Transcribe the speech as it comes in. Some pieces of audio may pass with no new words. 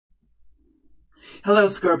Hello,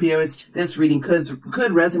 Scorpio. This reading could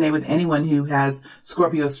resonate with anyone who has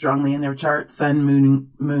Scorpio strongly in their chart, Sun,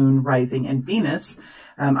 Moon, Rising, and Venus.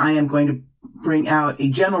 I am going to bring out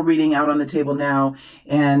a general reading out on the table now,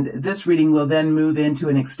 and this reading will then move into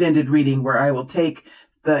an extended reading where I will take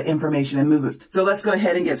the information and move it. So let's go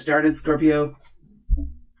ahead and get started, Scorpio,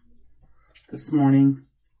 this morning.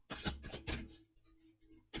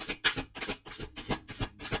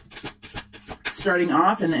 Starting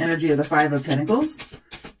off in the energy of the Five of Pentacles.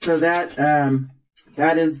 So that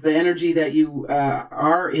is the energy that you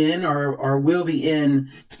are in or will be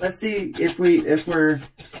in. Let's see if we're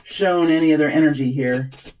shown any other energy here.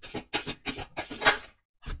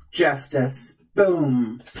 Justice.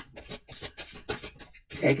 Boom.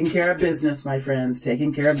 Taking care of business, my friends.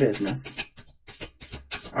 Taking care of business.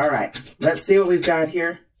 All right. Let's see what we've got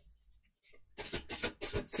here.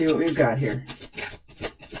 Let's see what we've got here.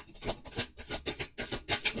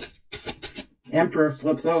 Emperor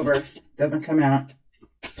flips over, doesn't come out.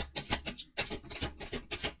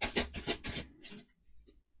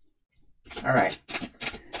 All right.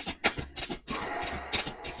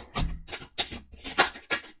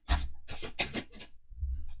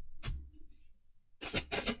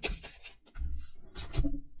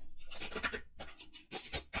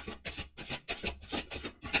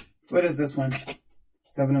 What is this one?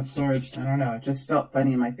 Seven of Swords. I don't know. It just felt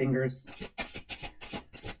funny in my fingers.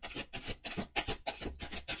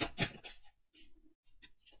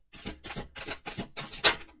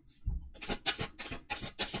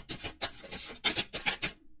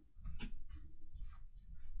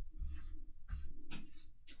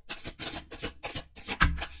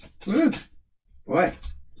 Ooh, boy,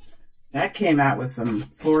 that came out with some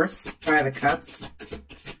force. Five of Cups.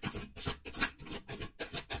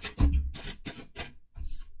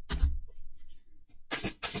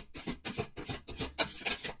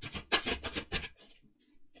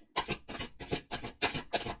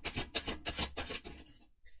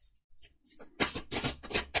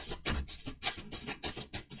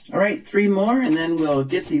 All right, three more, and then we'll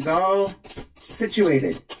get these all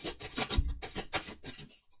situated.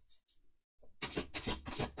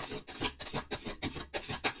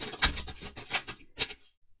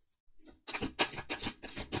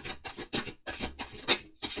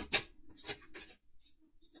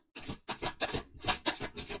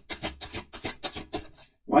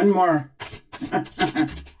 One more.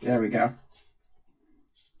 There we go.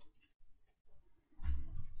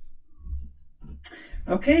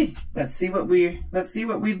 Okay, let's see what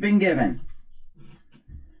we've been given.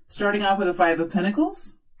 Starting off with a Five of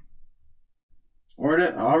Pentacles.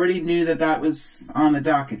 Already knew that was on the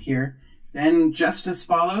docket here. Then Justice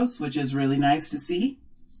follows, which is really nice to see.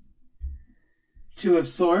 Two of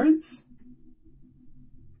Swords.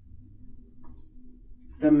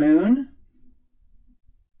 The Moon.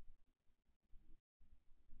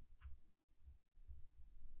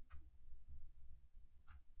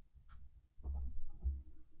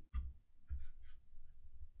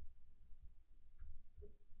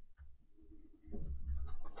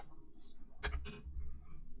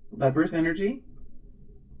 Lover's energy.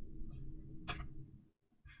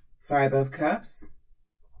 Five of Cups.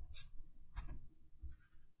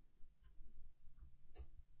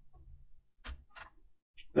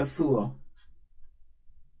 The Fool.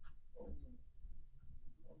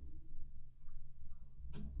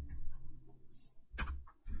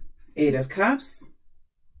 Eight of Cups.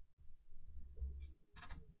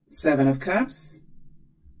 Seven of Cups.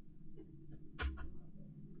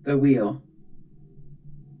 The Wheel.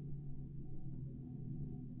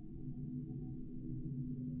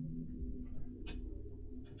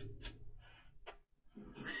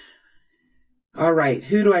 All right,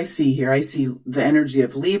 who do I see here? I see the energy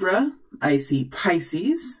of Libra. I see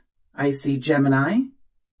Pisces. I see Gemini.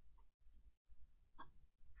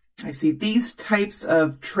 I see these types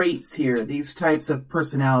of traits here, these types of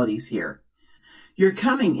personalities here. You're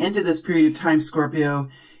coming into this period of time, Scorpio,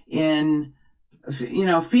 in,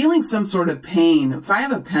 feeling some sort of pain.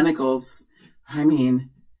 Five of Pentacles, I mean,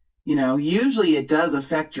 usually it does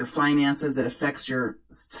affect your finances. It affects your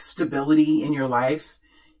stability in your life.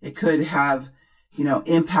 It could have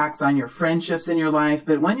impacts on your friendships in your life.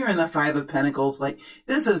 But when you're in the Five of Pentacles, like,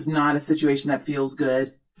 this is not a situation that feels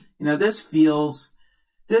good. This feels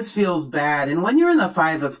bad. And when you're in the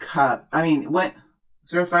Five of Cups,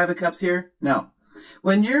 is there a Five of Cups here? No.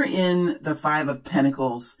 When you're in the Five of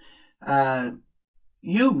Pentacles,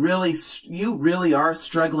 you really are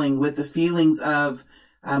struggling with the feelings of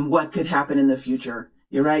what could happen in the future.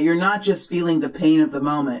 You're right. You're not just feeling the pain of the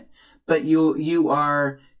moment, but you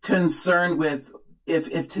are concerned with,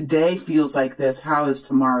 if today feels like this, how is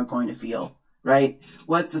tomorrow going to feel? right?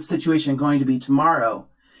 What's the situation going to be tomorrow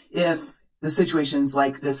if the situation's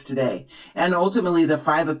like this today? And ultimately, the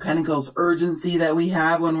Five of Pentacles urgency that we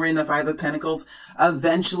have when we're in the Five of Pentacles,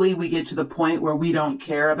 eventually we get to the point where we don't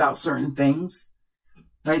care about certain things,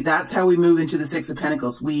 right? That's how we move into the Six of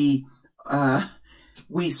Pentacles. We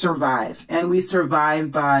survive, and we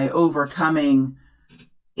survive by overcoming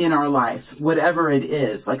in our life, whatever it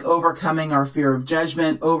is, like overcoming our fear of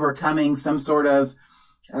judgment, overcoming some sort of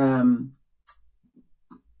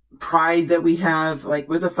pride that we have. Like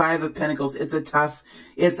with the Five of Pentacles, it's a tough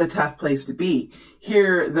place to be.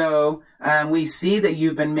 Here, though, we see that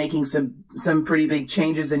you've been making some pretty big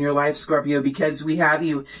changes in your life, Scorpio, because we have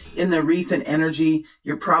you in the recent energy.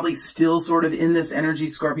 You're probably still sort of in this energy,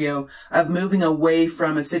 Scorpio, of moving away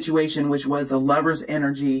from a situation which was a lover's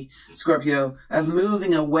energy, Scorpio, of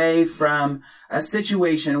moving away from a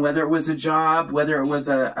situation, whether it was a job, whether it was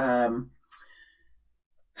a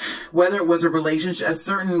relationship, a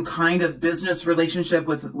certain kind of business relationship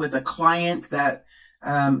with a client that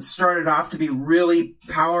started off to be really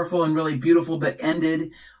powerful and really beautiful, but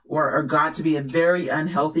ended or got to be a very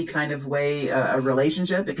unhealthy kind of way, a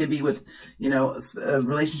relationship. It could be with, a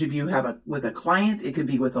relationship you have with a client. It could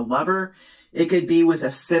be with a lover. It could be with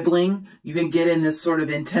a sibling. You can get in this sort of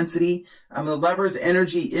intensity. The lover's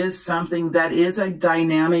energy is something that is a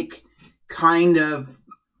dynamic kind of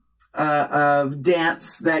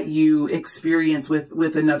dance that you experience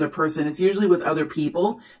with another person. It's usually with other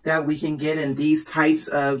people that we can get in these types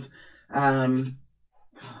of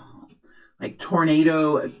like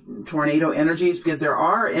tornado energies, because there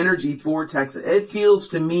are energy vortexes. It feels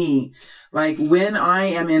to me like when I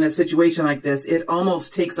am in a situation like this, it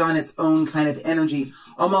almost takes on its own kind of energy,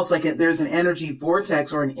 almost like there's an energy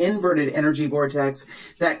vortex or an inverted energy vortex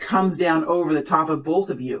that comes down over the top of both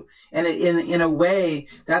of you. And in a way,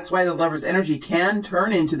 that's why the lover's energy can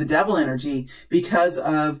turn into the devil energy, because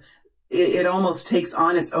of it almost takes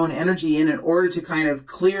on its own energy. And in order to kind of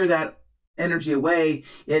clear that energy away,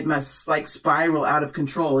 it must like spiral out of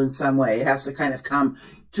control in some way. It has to kind of come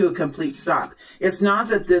to a complete stop. It's not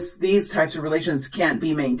that these types of relations can't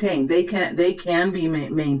be maintained. They can be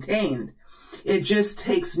maintained. It just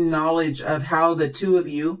takes knowledge of how the two of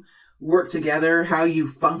you work together, how you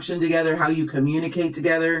function together, how you communicate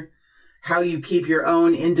together, how you keep your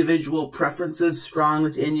own individual preferences strong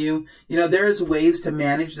within you. There's ways to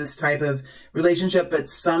manage this type of relationship, but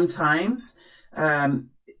sometimes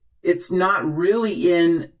it's not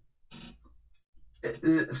really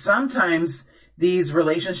sometimes these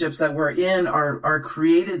relationships that we're in are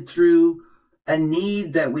created through a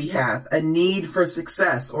need that we have, a need for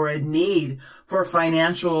success, or a need for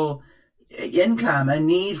financial income, a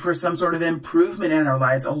need for some sort of improvement in our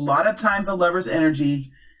lives. A lot of times a lover's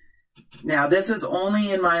energy, now this is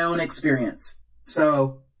only in my own experience,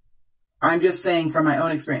 so I'm just saying from my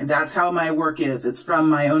own experience, that's how my work is. It's from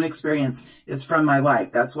my own experience. It's from my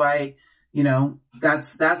life. That's why,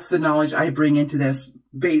 that's the knowledge I bring into this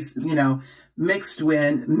base, mixed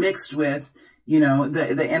with,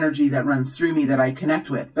 the energy that runs through me that I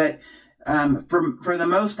connect with. But, for the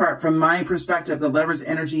most part, from my perspective, the lover's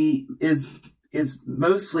energy is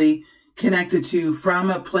mostly connected to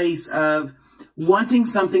from a place of wanting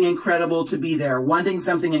something incredible to be there, wanting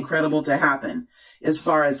something incredible to happen, as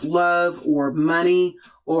far as love or money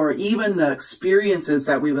or even the experiences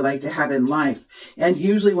that we would like to have in life. And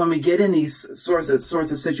usually when we get in these sorts of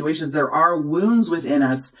situations, there are wounds within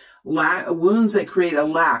us, wounds that create a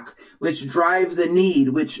lack, which drive the need,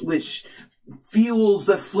 which fuels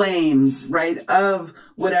the flames, right, of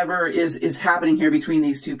whatever is happening here between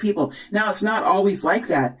these two people. Now, it's not always like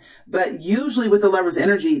that, but usually with the lover's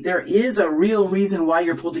energy, there is a real reason why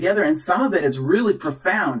you're pulled together, and some of it is really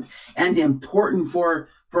profound and important for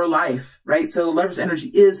life, right? So the lover's energy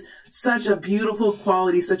is such a beautiful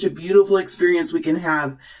quality, such a beautiful experience we can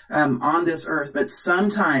have on this earth, but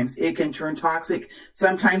sometimes it can turn toxic.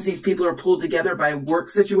 Sometimes these people are pulled together by work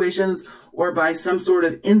situations or by some sort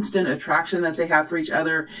of instant attraction that they have for each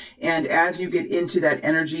other. And as you get into that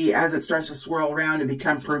energy, as it starts to swirl around and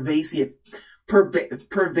become pervasive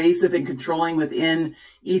and controlling within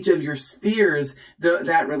each of your spheres,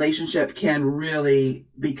 that relationship can really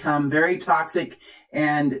become very toxic.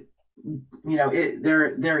 And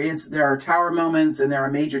there are tower moments and there are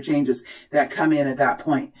major changes that come in at that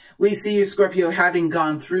point. We see you, Scorpio, having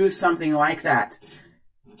gone through something like that.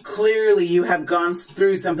 Clearly you have gone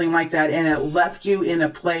through something like that, and it left you in a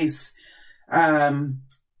place of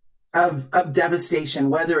devastation,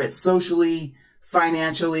 whether it's socially,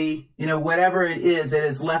 financially, whatever it is, that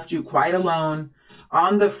has left you quite alone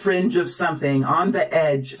on the fringe of something, on the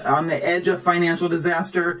edge of financial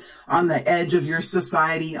disaster, on the edge of your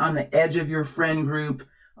society, on the edge of your friend group,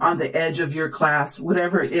 on the edge of your class,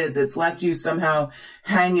 whatever it is, it's left you somehow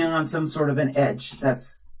hanging on some sort of an edge.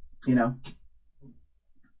 That's, you know,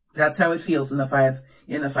 that's how it feels in the Five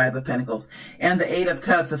of Pentacles. And the Eight of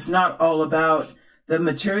Cups, it's not all about the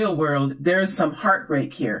material world. There's some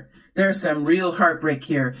heartbreak here. There's some real heartbreak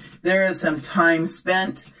here. There is some time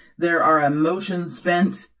spent. There are emotions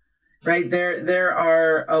spent, right? There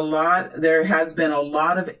has been a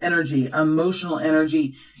lot of energy, emotional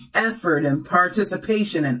energy, effort and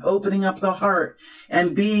participation and opening up the heart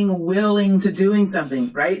and being willing to doing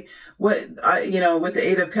something, right? With the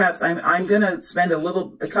Eight of Cups, I'm going to spend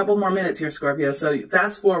a couple more minutes here, Scorpio. So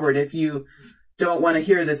fast forward if you don't want to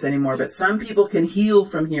hear this anymore, but some people can heal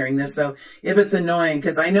from hearing this. So if it's annoying,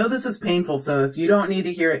 because I know this is painful, so if you don't need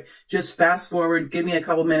to hear it, just fast forward, give me a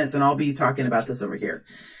couple minutes and I'll be talking about this over here.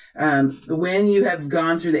 When you have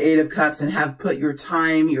gone through the Eight of Cups and have put your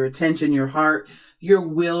time, your attention, your heart, your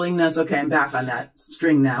willingness, okay, I'm back on that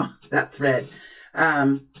string now, that thread.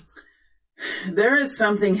 There is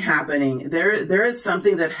something happening. There is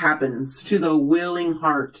something that happens to the willing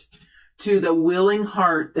heart,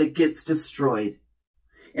 that gets destroyed.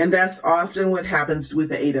 And that's often what happens with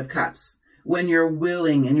the Eight of Cups. When you're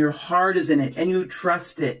willing and your heart is in it and you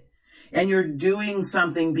trust it and you're doing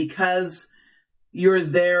something because you're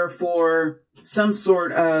there for some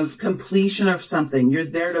sort of completion of something. You're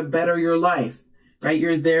there to better your life, right?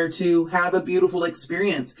 You're there to have a beautiful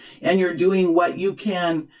experience and you're doing what you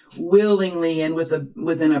can willingly and with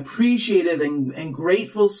an appreciative and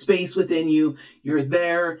grateful space within you. You're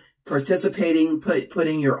there participating,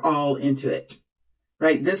 putting your all into it,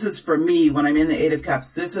 right? This is for me when I'm in the Eight of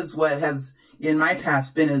Cups. This is what has in my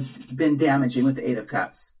past been damaging with the Eight of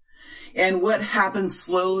Cups. And what happens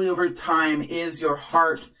slowly over time is your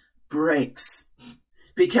heart breaks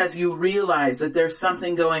because you realize that there's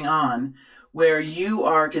something going on where you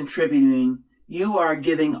are contributing, you are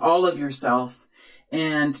giving all of yourself,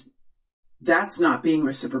 and that's not being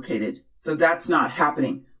reciprocated. So that's not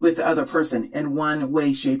happening with the other person in one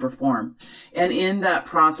way, shape, or form. And in that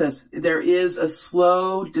process, there is a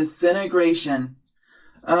slow disintegration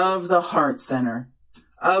of the heart center,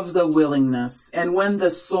 of the willingness. And when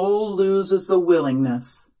the soul loses the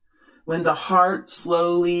willingness, when the heart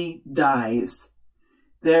slowly dies,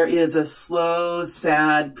 there is a slow,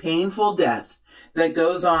 sad, painful death that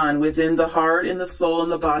goes on within the heart and the soul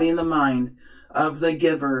and the body and the mind of the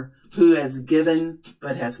giver who has given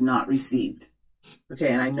but has not received. Okay,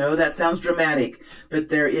 and I know that sounds dramatic, but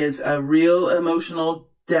there is a real emotional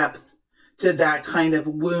depth to that kind of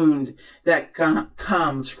wound that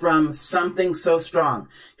comes from something so strong.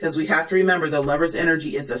 Because we have to remember the Lover's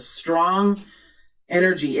energy is a strong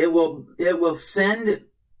energy. It will send,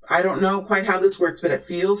 I don't know quite how this works, but it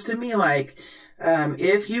feels to me like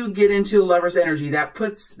if you get into Lover's energy, that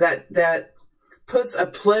puts a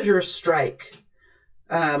pleasure strike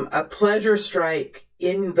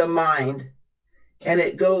in the mind, and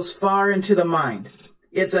it goes far into the mind.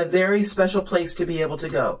 It's a very special place to be able to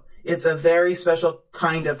go. It's a very special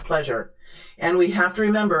kind of pleasure. And we have to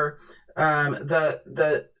remember,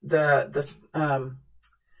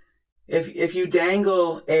 if you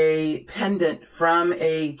dangle a pendant from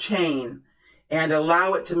a chain and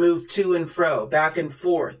allow it to move to and fro, back and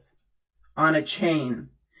forth on a chain,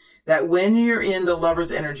 that when you're in the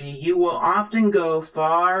Lover's energy, you will often go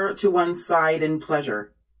far to one side in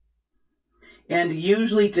pleasure. And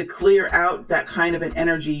usually to clear out that kind of an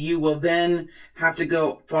energy, you will then have to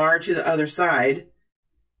go far to the other side,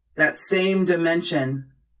 that same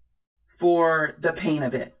dimension, for the pain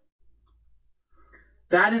of it.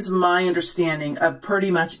 That is my understanding of pretty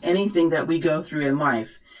much anything that we go through in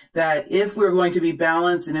life. That if we're going to be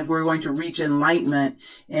balanced and if we're going to reach enlightenment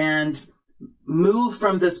and move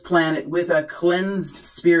from this planet with a cleansed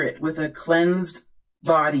spirit, with a cleansed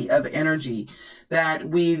body of energy, that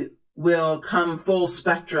we will come full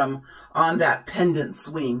spectrum on that pendant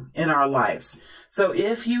swing in our lives. So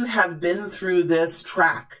if you have been through this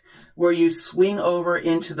track where you swing over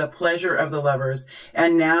into the pleasure of the Lovers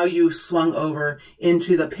and now you swung over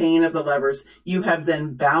into the pain of the Lovers, you have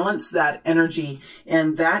then balanced that energy,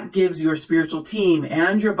 and that gives your spiritual team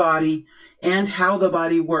and your body and how the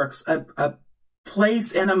body works a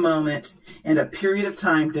place and a moment and a period of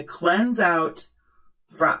time to cleanse out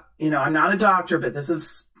from, I'm not a doctor, but this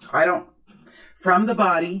is, from the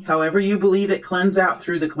body, however you believe it, cleanse out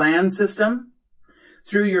through the gland system,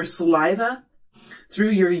 through your saliva, through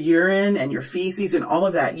your urine and your feces and all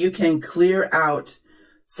of that. You can clear out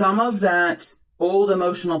some of that old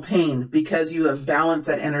emotional pain because you have balanced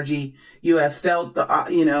that energy. you have felt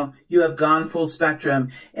the, you have gone full spectrum,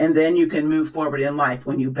 and then you can move forward in life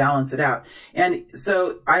when you balance it out. And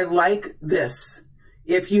so I like this.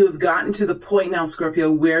 If you have gotten to the point now,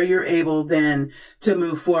 Scorpio, where you're able then to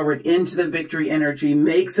move forward into the victory energy,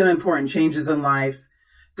 make some important changes in life,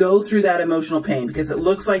 go through that emotional pain, because it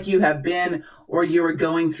looks like you have been, or you are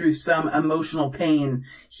going through some emotional pain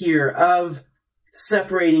here of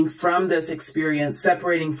separating from this experience,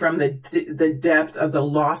 separating from the depth of the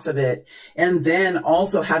loss of it, and then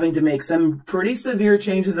also having to make some pretty severe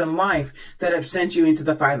changes in life that have sent you into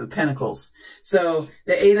the Five of Pentacles. So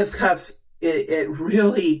the Eight of Cups, it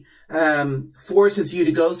really forces you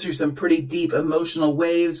to go through some pretty deep emotional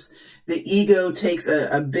waves. The ego takes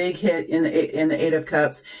a big hit in the Eight of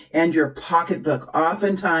Cups, and your pocketbook.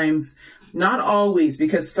 Oftentimes, not always,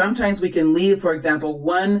 because sometimes we can leave, for example,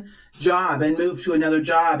 one job and move to another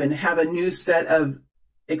job and have a new set of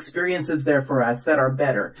experiences there for us that are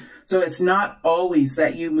better. So it's not always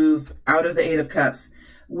that you move out of the Eight of Cups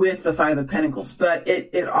with the Five of Pentacles, but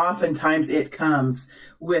it oftentimes it comes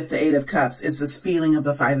with the Eight of Cups. It's this feeling of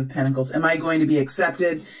the Five of Pentacles. Am I going to be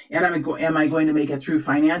accepted? And am I going to make it through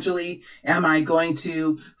financially? Am I going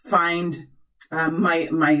to find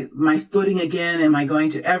my footing again? Am I going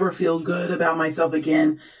to ever feel good about myself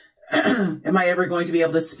again? Am I ever going to be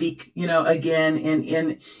able to speak, again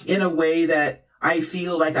in a way that I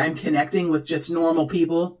feel like I'm connecting with just normal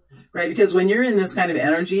people, right? Because when you're in this kind of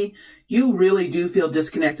energy, you really do feel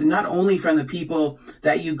disconnected, not only from the people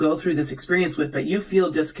that you go through this experience with, but you feel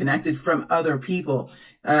disconnected from other people.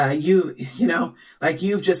 Like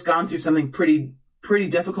you've just gone through something pretty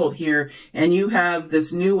difficult here, and you have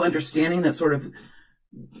this new understanding that's sort of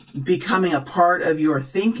becoming a part of your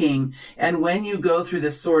thinking. And when you go through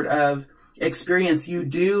this sort of experience, you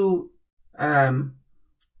do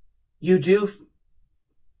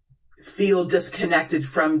feel disconnected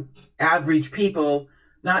from average people,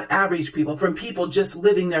 not average people, from people just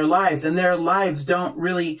living their lives, and their lives don't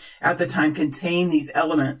really at the time contain these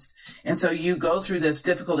elements. And so you go through this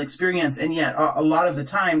difficult experience, and yet a lot of the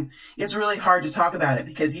time it's really hard to talk about it,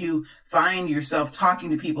 because you find yourself talking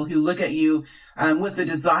to people who look at you with the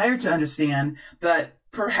desire to understand, but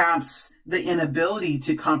perhaps the inability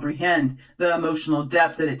to comprehend the emotional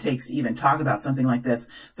depth that it takes to even talk about something like this.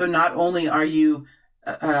 So not only are you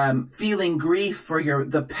feeling grief for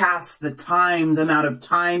the past, the amount of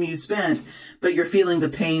time you spent, but you're feeling the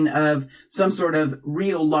pain of some sort of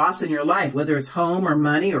real loss in your life, whether it's home or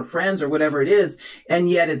money or friends or whatever it is. And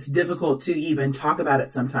yet it's difficult to even talk about it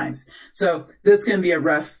sometimes. So this can be a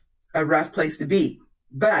rough place to be,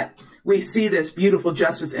 but we see this beautiful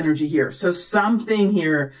justice energy here. So something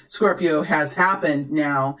here, Scorpio, has happened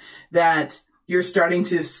now that you're starting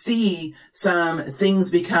to see some things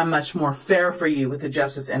become much more fair for you with the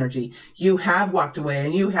justice energy. You have walked away,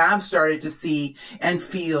 and you have started to see and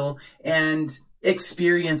feel and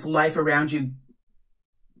experience life around you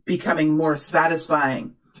becoming more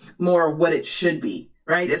satisfying, more what it should be,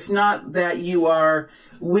 right? It's not that you are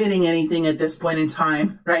winning anything at this point in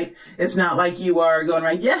time, right? It's not like you are going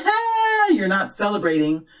right, yeah, you're not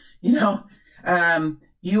celebrating,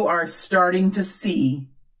 you are starting to see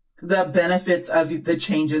the benefits of the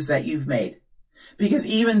changes that you've made. Because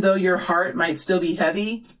even though your heart might still be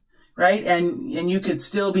heavy, right? And you could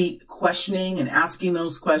still be questioning and asking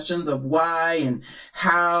those questions of why and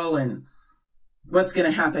how and what's going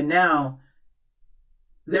to happen now,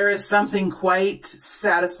 there is something quite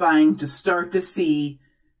satisfying to start to see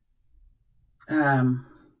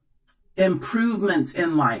improvements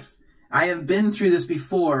in life. I have been through this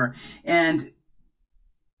before, and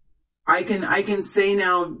I can say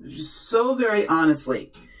now so very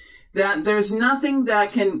honestly that there's nothing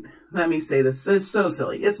that can, let me say this, it's so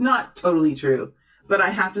silly. It's not totally true, but I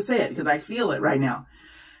have to say it because I feel it right now.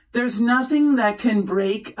 There's nothing that can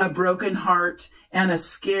break a broken heart and a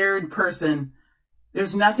scared person.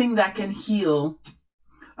 There's nothing that can heal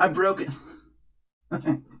a broken...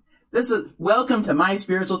 welcome to my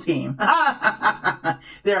spiritual team.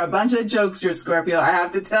 They're a bunch of jokesters, Scorpio, I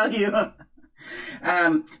have to tell you.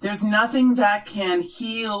 There's nothing that can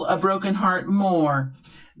heal a broken heart more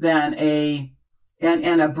than a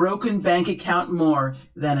broken bank account more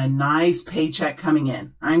than a nice paycheck coming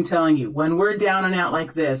in. I'm telling you, when we're down and out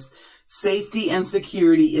like this, safety and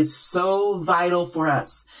security is so vital for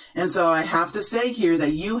us. And so I have to say here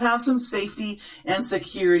that you have some safety and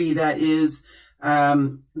security that is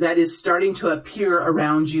starting to appear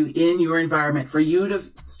around you in your environment, for you to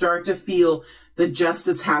start to feel the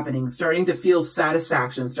justice happening, starting to feel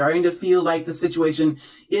satisfaction, starting to feel like the situation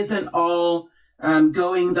isn't all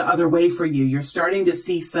going the other way for you. You're starting to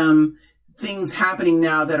see some things happening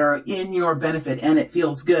now that are in your benefit, and it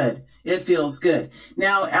feels good. It feels good.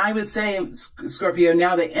 Now, I would say, Scorpio,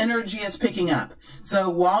 now the energy is picking up. So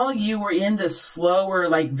while you were in this slower,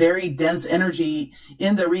 like very dense energy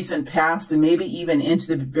in the recent past and maybe even into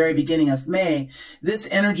the very beginning of May, this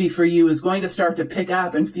energy for you is going to start to pick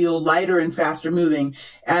up and feel lighter and faster moving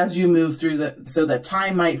as you move through so the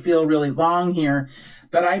time might feel really long here.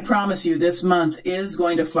 But I promise you, this month is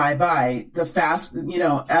going to fly by.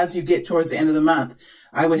 As you get towards the end of the month,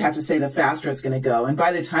 I would have to say the faster it's going to go. And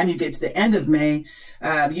by the time you get to the end of May,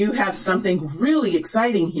 you have something really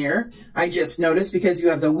exciting here. I just noticed, because you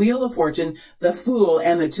have the Wheel of Fortune, the Fool,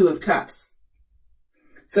 and the Two of Cups.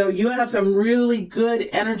 So you have some really good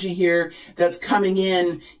energy here that's coming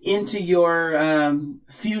into your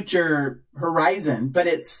future horizon, but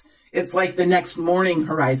it's like the next morning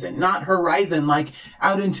horizon, not horizon like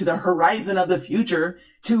out into the horizon of the future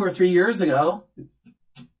 2 or 3 years ago.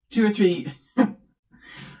 2 or 3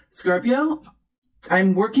 Scorpio,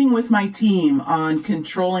 I'm working with my team on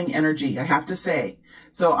controlling energy, I have to say.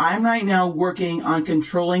 So I'm right now working on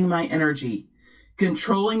controlling my energy,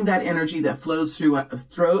 controlling that energy that flows through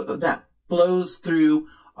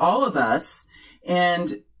all of us.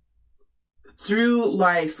 And through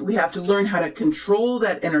life, we have to learn how to control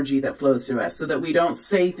that energy that flows through us so that we don't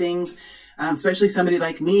say things, especially somebody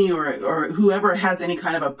like me or whoever has any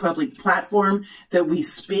kind of a public platform, that we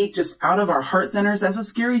speak just out of our heart centers. That's a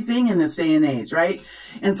scary thing in this day and age, right?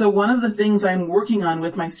 And so one of the things I'm working on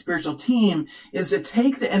with my spiritual team is to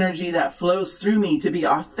take the energy that flows through me, to be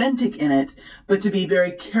authentic in it, but to be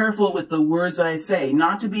very careful with the words that I say,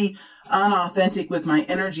 not to be unauthentic with my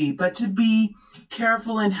energy, but to be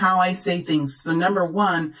careful in how I say things. So number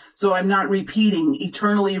one, so I'm not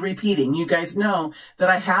eternally repeating. You guys know that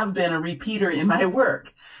I have been a repeater in my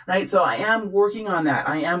work, right? So I am working on that.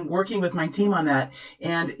 I am working with my team on that.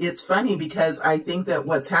 And it's funny because I think that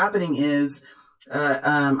what's happening is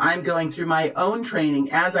I'm going through my own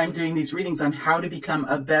training as I'm doing these readings on how to become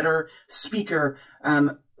a better speaker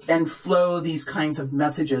and flow these kinds of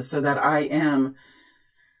messages so that I am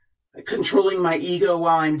controlling my ego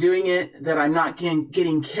while I'm doing it, that I'm not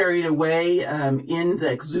getting carried away in the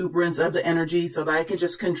exuberance of the energy, so that I can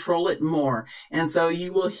just control it more. And so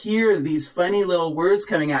you will hear these funny little words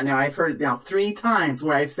coming out now. I've heard it now 3 times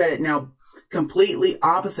where I've said it now completely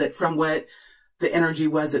opposite from what the energy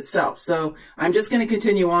was itself. So I'm just going to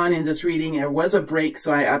continue on in this reading. There was a break,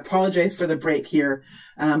 so I apologize for the break here,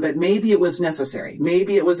 but maybe it was necessary.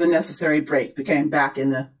 Maybe it was a necessary break. Became back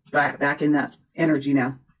in that energy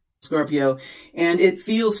now, Scorpio. And it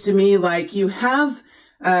feels to me like you have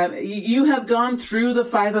gone through the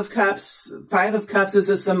 5 of Cups. 5 of Cups is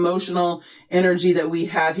this emotional energy that we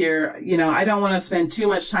have here. You know, I don't want to spend too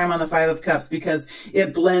much time on the 5 of Cups because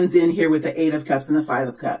it blends in here with the 8 of Cups and the 5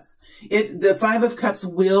 of Cups. The 5 of Cups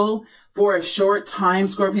will, for a short time,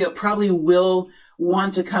 Scorpio, probably will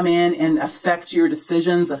want to come in and affect your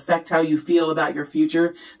decisions, affect how you feel about your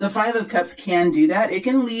future. The 5 of Cups can do that. It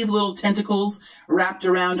can leave little tentacles wrapped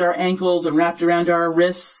around our ankles and wrapped around our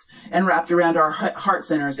wrists and wrapped around our heart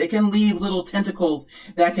centers. It can leave little tentacles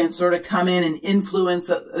that can sort of come in and influence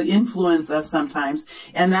us sometimes.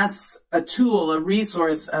 And that's a tool, a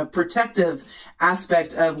resource, a protective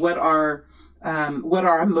aspect of what our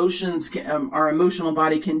emotions, our emotional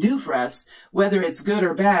body can do for us, whether it's good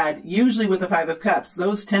or bad. Usually with the 5 of Cups,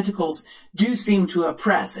 those tentacles do seem to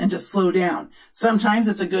oppress and to slow down. Sometimes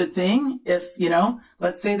it's a good thing if,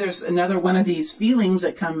 let's say there's another one of these feelings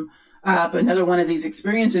that come up, another one of these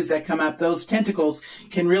experiences that come up, those tentacles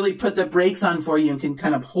can really put the brakes on for you and can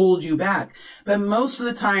kind of hold you back. But most of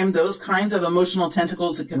the time, those kinds of emotional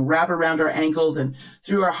tentacles that can wrap around our ankles and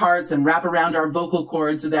through our hearts and wrap around our vocal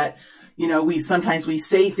cords so that we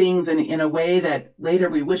say things in a way that later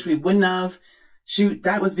we wish we wouldn't have. Shoot,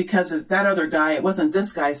 that was because of that other guy. It wasn't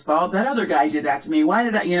this guy's fault. That other guy did that to me. Why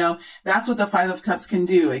did I, that's what the 5 of Cups can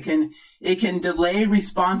do. It can delay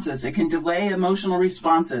responses. It can delay emotional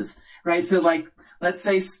responses, right? So like, let's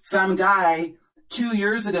say some guy 2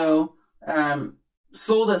 years ago,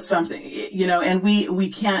 sold us something, and we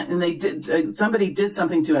can't, and they did, somebody did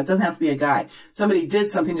something to us. It doesn't have to be a guy. Somebody did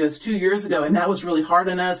something to us 2 years ago, and that was really hard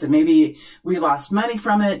on us, and maybe we lost money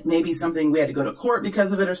from it, maybe something, we had to go to court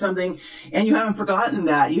because of it or something, and you haven't forgotten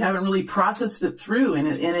that. You haven't really processed it through, and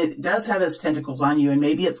it does have its tentacles on you, and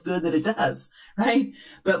maybe it's good that it does, right?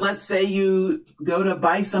 But let's say you go to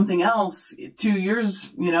buy something else 2 years,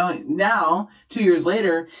 now, 2 years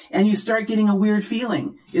later, and you start getting a weird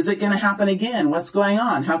feeling. Is it going to happen again? What's going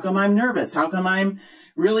on? How come I'm nervous? How come I'm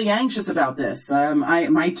really anxious about this?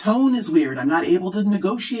 My tone is weird. I'm not able to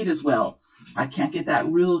negotiate as well. I can't get that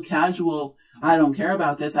real casual, I don't care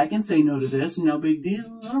about this. I can say no to this. No big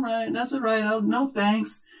deal. All right. That's all right. Oh, no,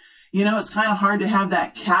 thanks. You know, it's kind of hard to have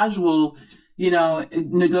that casual, you know,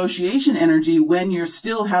 negotiation energy when you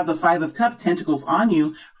still have the Five of Cups tentacles on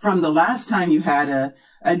you from the last time you had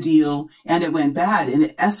a deal and it went bad, and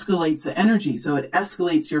it escalates the energy. So it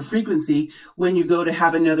escalates your frequency when you go to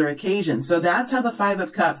have another occasion. So that's how the Five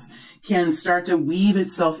of Cups can start to weave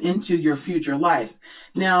itself into your future life.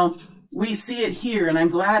 Now, we see it here, and I'm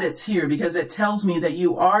glad it's here because it tells me that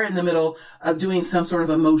you are in the middle of doing some sort of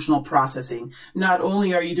emotional processing. Not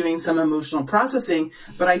only are you doing some emotional processing,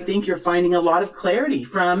 but I think you're finding a lot of clarity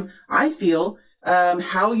from, I feel,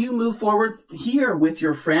 how you move forward here with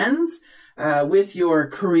your friends, with your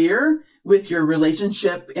career, with your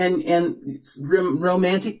relationship, and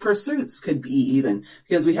romantic pursuits could be even,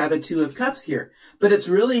 because we have a Two of Cups here. But it's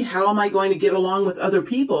really, how am I going to get along with other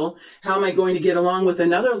people? How am I going to get along with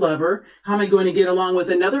another lover? How am I going to get along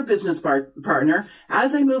with another business partner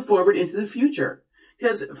as I move forward into the future?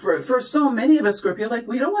 Because for so many of us, Scorpio, like,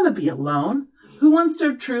 we don't want to be alone. Who wants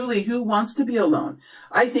to be alone?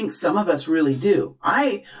 I think some of us really do.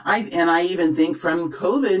 I even think from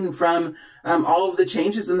COVID and from all of the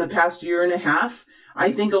changes in the past year and a half,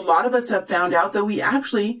 I think a lot of us have found out that we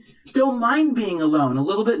actually don't mind being alone a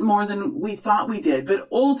little bit more than we thought we did. But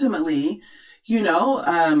ultimately, you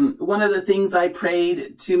know, one of the things I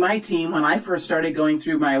prayed to my team when I first started going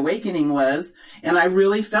through my awakening was, and I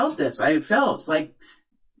really felt this, I felt like,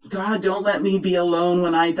 God, don't let me be alone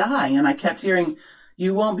when I die. And I kept hearing,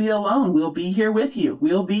 you won't be alone. We'll be here with you.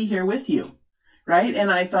 We'll be here with you. Right? And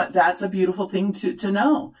I thought that's a beautiful thing to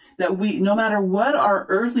know, that we, no matter what our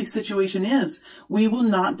earthly situation is, we will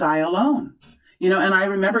not die alone. You know, and I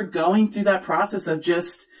remember going through that process of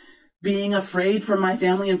just being afraid for my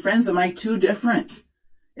family and friends. Am I too different?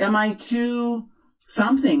 Am I too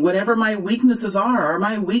something? Whatever my weaknesses are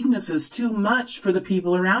my weaknesses too much for the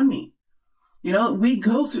people around me? You know, we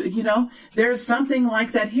go through, you know, there's something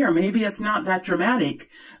like that here. Maybe it's not that dramatic,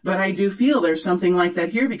 but I do feel there's something like that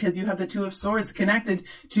here because you have the Two of Swords connected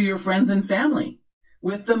to your friends and family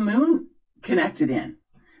with the moon connected in.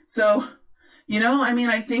 So, you know, I mean,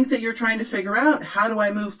 I think that you're trying to figure out, how do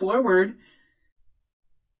I move forward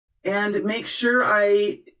and make sure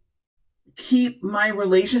I keep my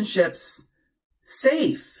relationships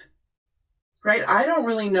safe, right? I don't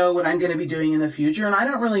really know what I'm going to be doing in the future, and I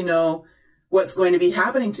don't really know what's going to be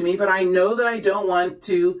happening to me, but I know that I don't want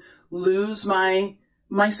to lose my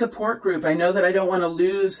support group. I know that I don't want to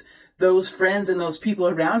lose those friends and those people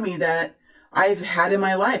around me that I've had in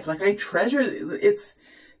my life. Like, I treasure,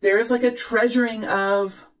 there is like a treasuring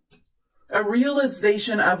of, a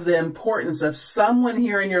realization of the importance of someone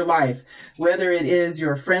here in your life, whether it is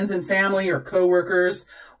your friends and family or coworkers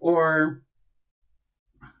or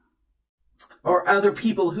other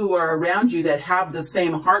people who are around you that have the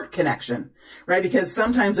same heart connection, right? Because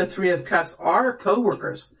sometimes the Three of Cups are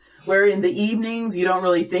coworkers, where in the evenings you don't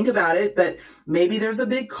really think about it, but maybe there's a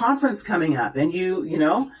big conference coming up and you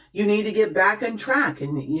need to get back on track,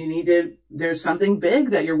 and there's something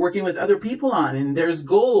big that you're working with other people on, and there's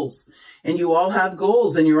goals, and you all have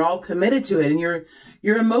goals, and you're all committed to it, and you're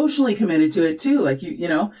emotionally committed to it too. Like, you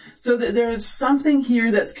know, so there's something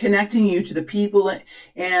here that's connecting you to the people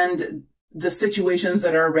and the situations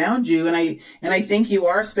that are around you. And I think you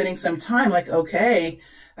are spending some time like, okay,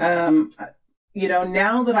 you know,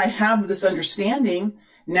 now that I have this understanding,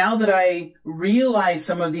 now that I realize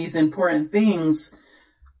some of these important things,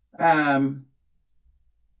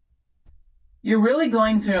 you're really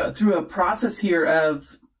going through a process here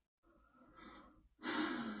of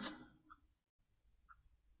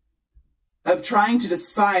trying to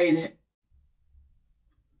decide.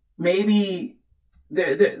 Maybe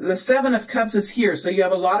the Seven of Cups is here. So you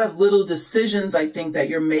have a lot of little decisions, I think, that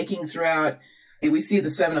you're making throughout. We see the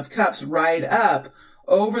Seven of Cups ride up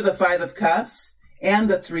over the Five of Cups and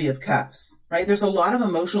the Three of Cups, right? There's a lot of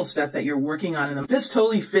emotional stuff that you're working on. And this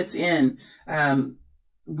totally fits in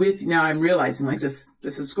with, now I'm realizing, like, this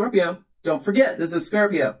is Scorpio. Don't forget, this is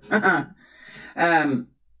Scorpio.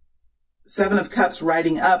 Seven of Cups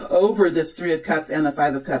riding up over this Three of Cups and the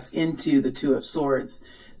Five of Cups into the Two of Swords.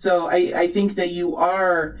 So I think that you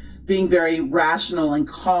are being very rational and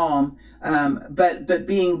calm, but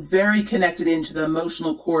being very connected into the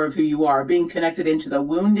emotional core of who you are, being connected into the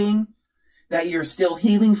wounding that you're still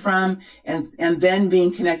healing from, and then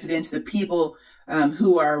being connected into the people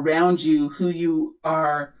who are around you, who you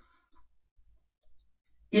are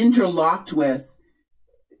interlocked with,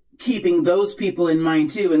 keeping those people in mind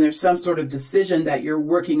too. And there's some sort of decision that you're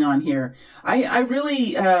working on here. I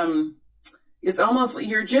really, it's almost like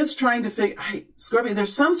you're just trying to figure, Scorpio,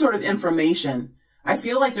 there's some sort of information. I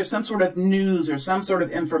feel like there's some sort of news or some sort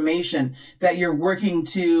of information that you're working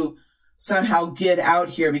to somehow get out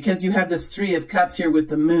here, because you have this 3 of Cups here with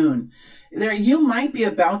the moon. There, you might be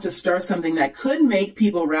about to start something that could make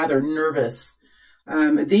people rather nervous.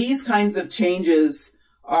 These kinds of changes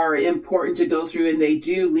are important to go through, and they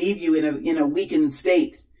do leave you in a weakened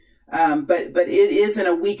state. But it is in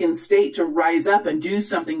a weakened state to rise up and do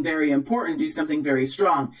something very important, do something very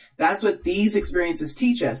strong. That's what these experiences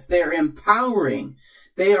teach us. They're empowering.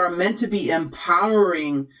 They are meant to be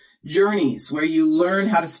empowering journeys where you learn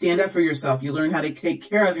how to stand up for yourself. You learn how to take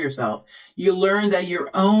care of yourself. You learn that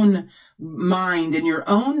your own mind and your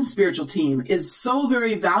own spiritual team is so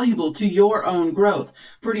very valuable to your own growth.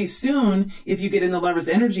 Pretty soon, if you get in the Lover's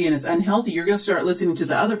energy and it's unhealthy, you're going to start listening to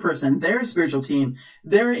the other person, their spiritual team,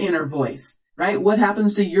 their inner voice, right? What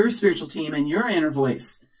happens to your spiritual team and your inner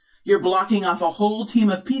voice? You're blocking off a whole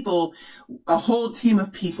team of people,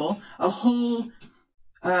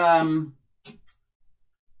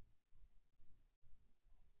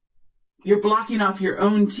 you're blocking off your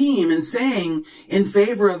own team and saying, in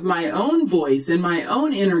favor of my own voice and my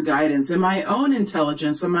own inner guidance and my own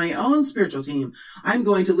intelligence and my own spiritual team, I'm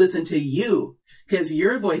going to listen to you because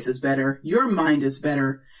your voice is better, your mind is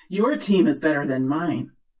better, your team is better than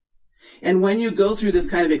mine. And when you go through this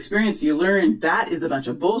kind of experience, you learn that is a bunch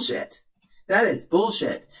of bullshit. That is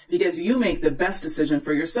bullshit, because you make the best decision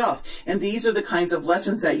for yourself. And these are the kinds of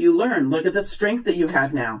lessons that you learn. Look at the strength that you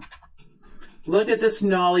have now. Look at this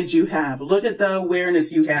knowledge you have. Look at the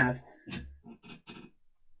awareness you have.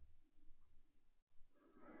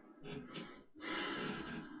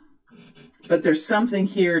 But there's something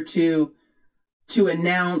here to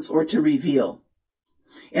announce or to reveal.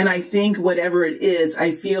 And I think whatever it is,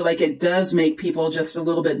 I feel like it does make people just a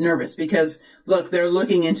little bit nervous because, look, they're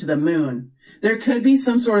looking into the moon. There could be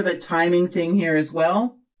some sort of a timing thing here as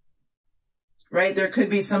well. Right? There could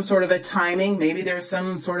be some sort of a timing. Maybe there's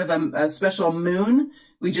some sort of a special moon.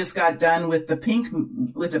 We just got done with the pink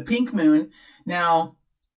moon. Now,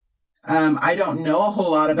 I don't know a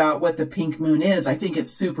whole lot about what the pink moon is. I think it's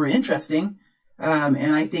super interesting.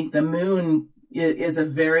 And I think the moon is a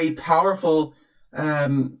very powerful,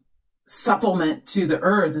 supplement to the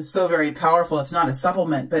earth. It's so very powerful. It's not a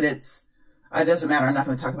supplement, but it doesn't matter. I'm not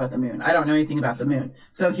going to talk about the moon. I don't know anything about the moon.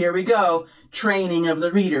 So here we go. Training of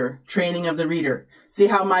the reader. Training of the reader. See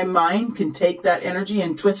how my mind can take that energy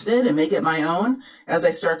and twist it and make it my own as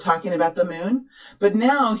I start talking about the moon. But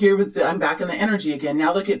now I'm back in the energy again.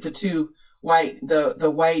 Now look at the two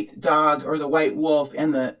the white dog or the white wolf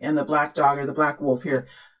and the black dog or the black wolf here,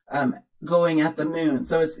 going at the moon.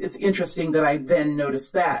 So it's interesting that I then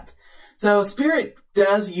noticed that. So Spirit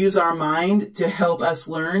does use our mind to help us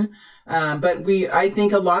learn. But I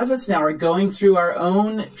think a lot of us now are going through our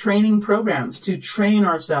own training programs to train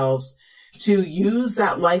ourselves to use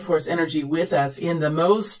that life force energy with us in the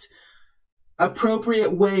most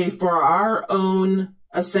appropriate way for our own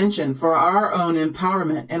ascension, for our own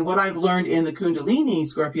empowerment. And what I've learned in the Kundalini,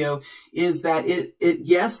 Scorpio, is that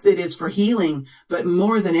yes, it is for healing, but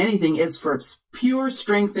more than anything, it's for pure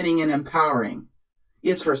strengthening and empowering.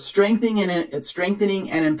 It's for strengthening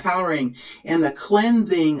and empowering, and the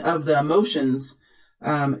cleansing of the emotions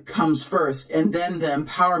comes first, and then the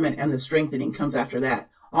empowerment and the strengthening comes after that.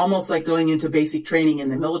 Almost like going into basic training in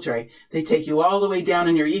the military. They take you all the way down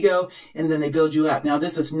in your ego, and then they build you up. Now,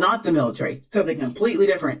 this is not the military. Something completely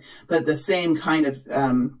different, but the same kind of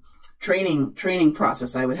training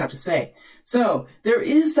process, I would have to say. So there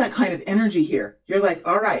is that kind of energy here. You're like,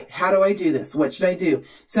 all right, how do I do this? What should I do?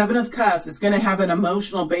 7 of Cups, it's going to have an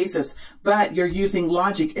emotional basis, but you're using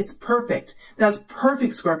logic. It's perfect. That's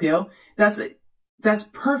perfect, Scorpio. That's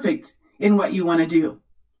perfect in what you want to do.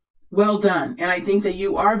 Well done. And I think that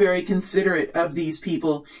you are very considerate of these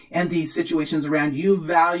people and these situations around you. You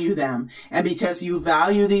value them. And because you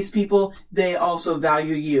value these people, they also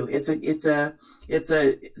value you. It's a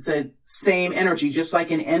same energy, just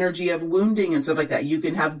like an energy of wounding and stuff like that. You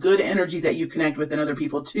can have good energy that you connect with in other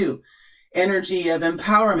people too. Energy of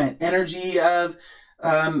empowerment, energy of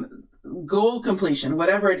goal completion,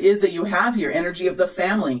 whatever it is that you have here, energy of the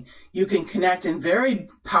family. You can connect in very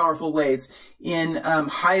powerful ways in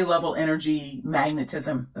high level energy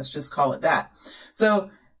magnetism. Let's just call it that. So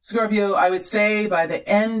Scorpio, I would say by the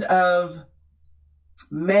end of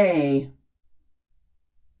May,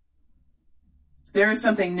 there is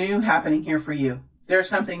something new happening here for you. There's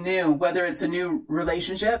something new, whether it's a new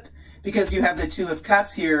relationship, because you have the 2 of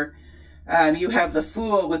Cups here. You have the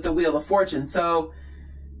Fool with the Wheel of Fortune. So,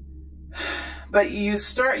 but you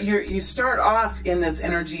start off in this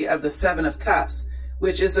energy of the 7 of Cups,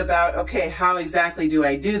 which is about, okay, how exactly do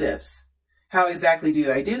I do this? How exactly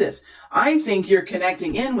do I do this? I think you're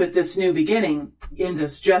connecting in with this new beginning in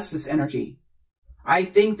this justice energy. I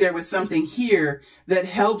think there was something here that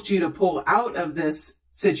helped you to pull out of this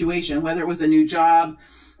situation, whether it was a new job,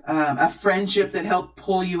 a friendship that helped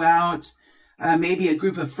pull you out, maybe a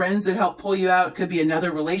group of friends that helped pull you out. Could be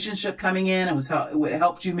another relationship coming in. It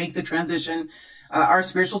helped you make the transition. Our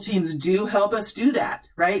spiritual teams do help us do that,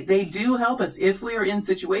 right? They do help us if we are in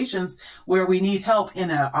situations where we need help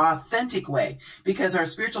in an authentic way, because our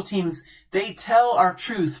spiritual teams, they tell our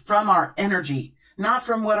truth from our energy, not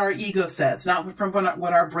from what our ego says, not from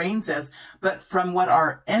what our brain says, but from what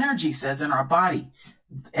our energy says in our body.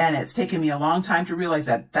 And it's taken me a long time to realize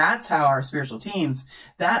that that's how our spiritual teams,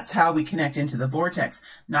 that's how we connect into the vortex,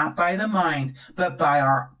 not by the mind, but by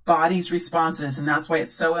our body's responses. And that's why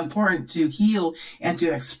it's so important to heal and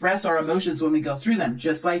to express our emotions when we go through them,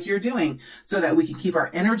 just like you're doing, so that we can keep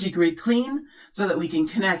our energy grid clean, so that we can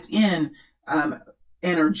connect in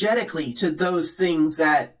energetically to those things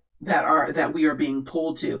that we are being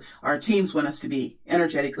pulled to. Our teams want us to be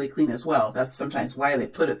energetically clean as well. That's sometimes why they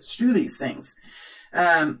put us through these things.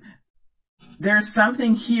 There's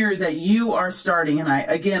something here that you are starting. And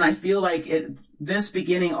I feel like this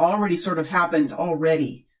beginning already sort of happened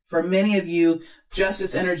already. For many of you,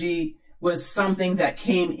 justice energy was something that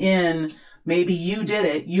came in. Maybe you did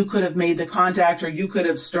it. You could have made the contact, or you could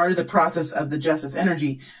have started the process of the justice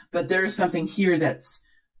energy. But there's something here that's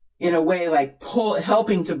in a way like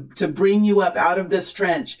helping to bring you up out of this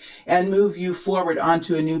trench and move you forward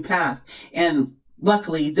onto a new path. And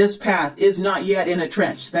luckily, this path is not yet in a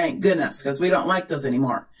trench, thank goodness, because we don't like those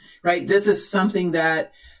anymore, right? This is something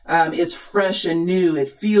that is fresh and new. It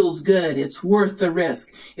feels good. It's worth the risk.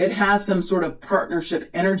 It has some sort of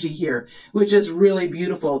partnership energy here, which is really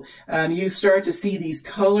beautiful. You start to see these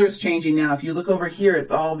colors changing now. If you look over here,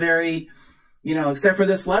 it's all very, except for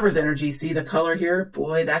this lover's energy. See the color here?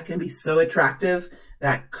 Boy, that can be so attractive,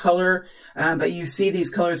 that color. But you see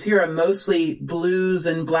these colors here are mostly blues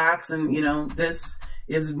and blacks, and this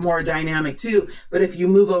is more dynamic too. But if you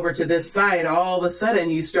move over to this side, all of a sudden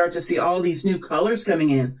you start to see all these new colors coming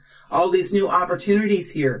in, all these new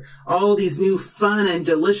opportunities here, all these new fun and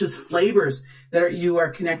delicious flavors that you are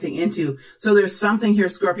connecting into. So there's something here,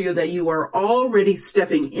 Scorpio, that you are already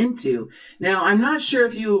stepping into. Now, I'm not sure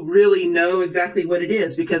if you really know exactly what it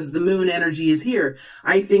is, because the moon energy is here.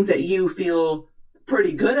 I think that you feel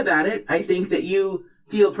pretty good about it. I think that you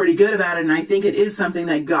feel pretty good about it. And I think it is something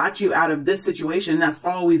that got you out of this situation. That's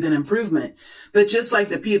always an improvement. But just like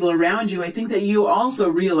the people around you, I think that you also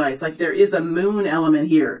realize like there is a moon element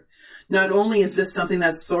here. Not only is this something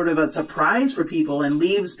that's sort of a surprise for people and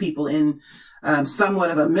leaves people in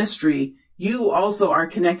somewhat of a mystery, you also are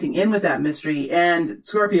connecting in with that mystery. And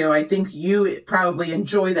Scorpio, I think you probably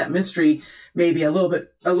enjoy that mystery maybe a little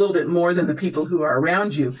bit more than the people who are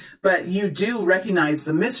around you. But you do recognize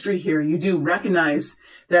the mystery here. You do recognize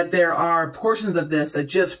that there are portions of this that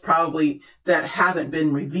just probably that haven't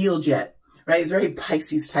been revealed yet, right? It's very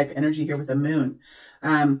Pisces type energy here with the moon.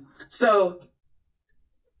 So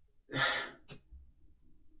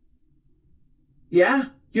yeah,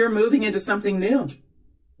 you're moving into something new.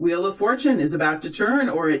 Wheel of Fortune is about to turn,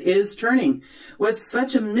 or it is turning. What's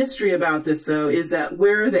such a mystery about this, though, is that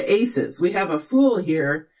where are the aces? We have a Fool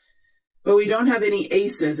here, but we don't have any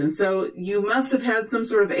aces. And so you must have had some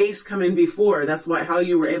sort of ace come in before. That's how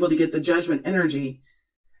you were able to get the Judgment energy.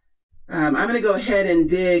 I'm going to go ahead and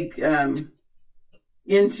dig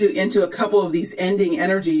into a couple of these ending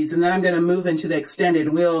energies, and then I'm going to move into the extended,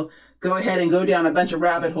 and we'll go ahead and go down a bunch of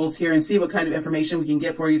rabbit holes here and see what kind of information we can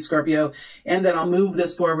get for you, Scorpio. And then I'll move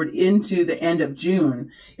this forward into the end of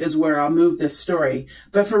June is where I'll move this story.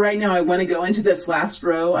 But for right now, I want to go into this last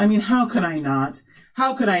row. I mean, how could I not?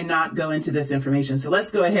 How could I not go into this information? So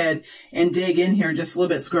let's go ahead and dig in here just a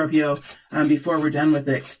little bit, Scorpio, before we're done with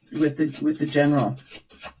the general.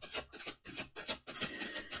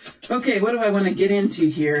 Okay, what do I want to get into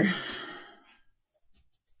here?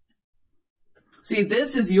 See,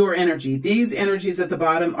 this is your energy. These energies at the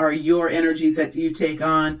bottom are your energies that you take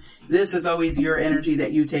on. This is always your energy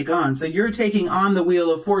that you take on. So you're taking on the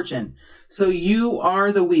Wheel of Fortune. So you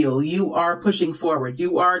are the wheel. You are pushing forward.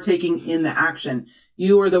 You are taking in the action.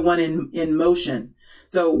 You are the one in motion.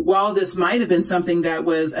 So while this might have been something that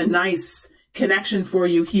was a nice connection for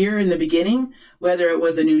you here in the beginning, whether it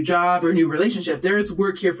was a new job or new relationship, there's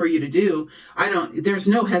work here for you to do. There's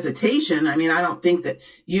no hesitation. I mean, I don't think that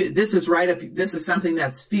this is something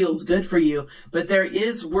that feels good for you, but there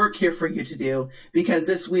is work here for you to do because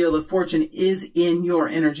this Wheel of Fortune is in your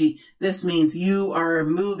energy. This means you are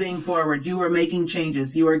moving forward. You are making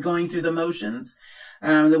changes. You are going through the motions.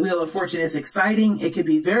 The Wheel of Fortune is exciting. It could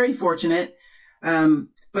be very fortunate,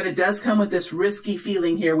 but it does come with this risky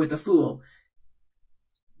feeling here with the Fool.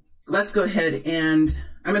 let's go ahead and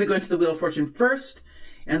I'm going to go into the Wheel of Fortune first,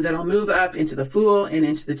 and then I'll move up into the Fool and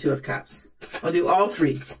into the Two of Cups. I'll do all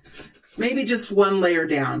three. Maybe just one layer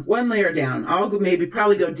down. One layer down. I'll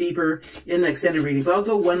probably go deeper in the extended reading, but I'll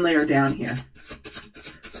go one layer down here.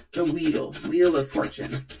 The Wheel of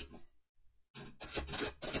Fortune.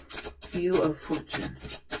 Wheel of Fortune.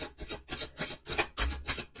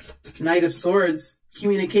 Knight of Swords.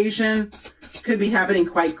 Communication could be happening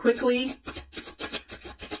quite quickly.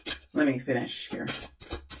 Let me finish here.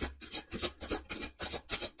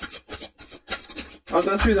 I'll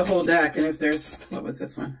go through the whole deck, and if there's, what was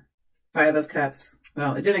this one? Five of Cups.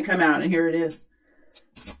 Well, it didn't come out, and here it is.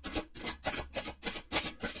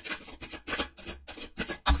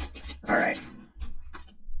 All right.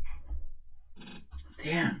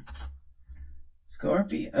 Damn.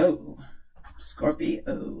 Scorpio.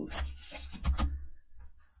 Scorpio.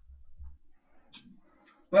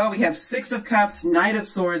 Well, we have Six of Cups, Knight of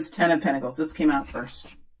Swords, Ten of Pentacles. This came out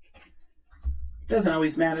first. Doesn't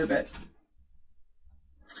always matter, but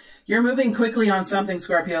you're moving quickly on something,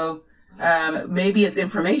 Scorpio. Maybe it's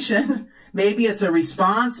information. Maybe it's a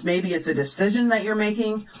response. Maybe it's a decision that you're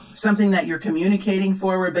making, something that you're communicating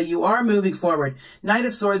forward, but you are moving forward. Knight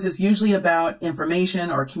of Swords is usually about information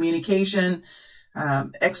or communication,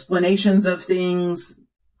 explanations of things,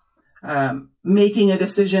 making a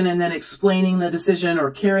decision and then explaining the decision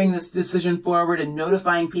or carrying this decision forward and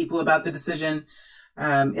notifying people about the decision.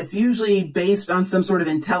 It's usually based on some sort of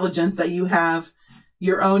intelligence that you have.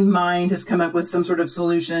 Your own mind has come up with some sort of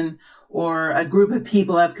solution, or a group of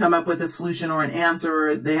people have come up with a solution or an answer,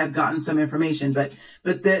 or they have gotten some information. But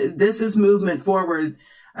this is movement forward.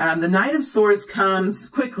 The Knight of Swords comes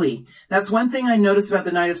quickly. That's one thing I noticed about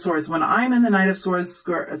the Knight of Swords. When I'm in the Knight of Swords,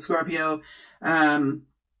 Scorpio, and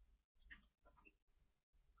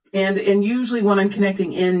usually when I'm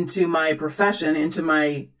connecting into my profession, into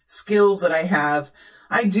my skills that I have,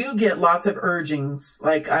 I do get lots of urgings.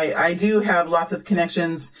 Like I do have lots of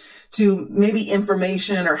connections to maybe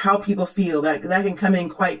information or how people feel. That can come in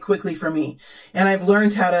quite quickly for me. And I've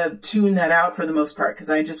learned how to tune that out for the most part, because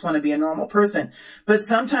I just want to be a normal person. But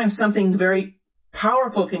sometimes something very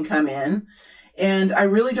powerful can come in, and I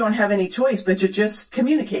really don't have any choice but to just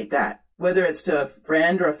communicate that, whether it's to a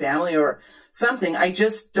friend or a family or something. I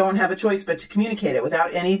just don't have a choice but to communicate it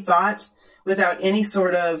without any thought, without any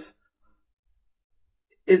sort of,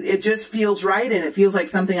 it just feels right, and it feels like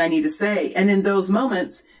something I need to say. And in those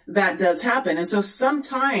moments, that does happen. And so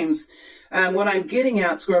sometimes what I'm getting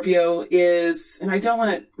at, Scorpio, is, and I don't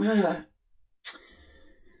want to,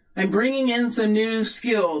 I'm bringing in some new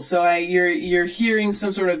skills. So you're hearing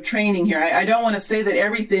some sort of training here. I don't want to say that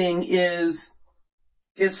everything is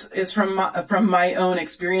from my own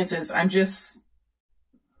experiences. I'm just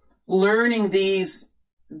learning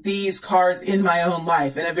these cards in my own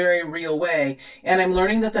life in a very real way. And I'm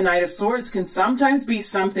learning that the Knight of Swords can sometimes be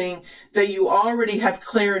something that you already have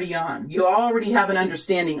clarity on. You already have an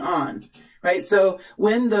understanding on, right? So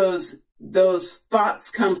when those thoughts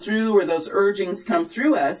come through, or those urgings come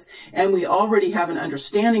through us, and we already have an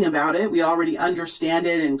understanding about it, we already understand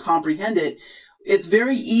it and comprehend it, it's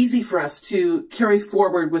very easy for us to carry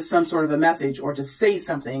forward with some sort of a message, or to say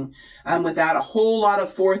something without a whole lot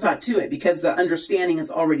of forethought to it, because the understanding is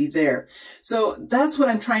already there. So that's what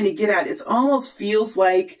I'm trying to get at. It almost feels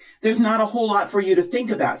like there's not a whole lot for you to think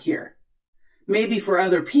about here. Maybe for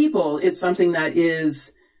other people, it's something that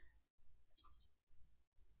it's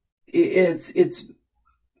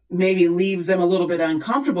maybe leaves them a little bit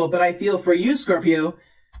uncomfortable. But I feel for you, Scorpio,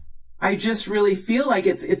 I just really feel like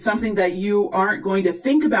it's something that you aren't going to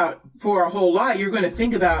think about for a whole lot. You're going to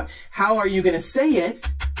think about, how are you going to say it?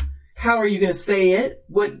 How are you going to say it?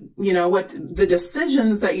 What the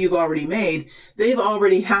decisions that you've already made, they've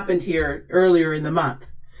already happened here earlier in the month.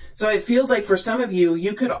 So it feels like for some of you,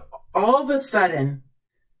 you could all of a sudden,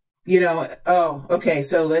 oh, okay,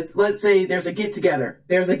 so let's say there's a get together.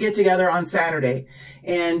 There's a get together on Saturday,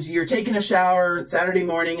 and you're taking a shower Saturday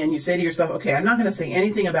morning, and you say to yourself, okay, I'm not going to say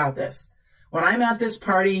anything about this. When I'm at this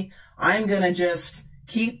party, I'm going to just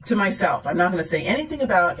keep to myself. I'm not going to say anything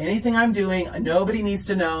about anything I'm doing. Nobody needs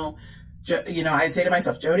to know. I say to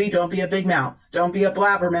myself, Jody, don't be a big mouth. Don't be a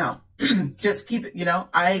blabbermouth. Just keep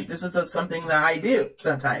it, this is something that I do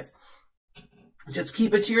sometimes. Just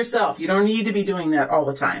keep it to yourself. You don't need to be doing that all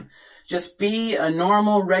the time. Just be a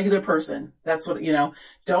normal, regular person. That's what,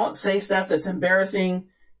 don't say stuff that's embarrassing.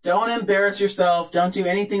 Don't embarrass yourself. Don't do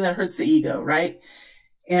anything that hurts the ego, right?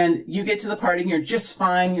 And you get to the party and you're just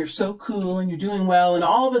fine. You're so cool and you're doing well. And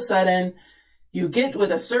all of a sudden, You get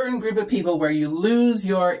with a certain group of people where you lose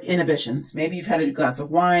your inhibitions. Maybe you've had a glass of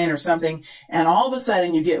wine or something, and all of a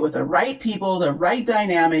sudden you get with the right people, the right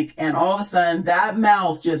dynamic, and all of a sudden that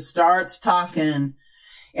mouth just starts talking,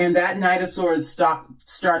 and that Knight of Swords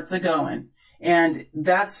starts a-going. And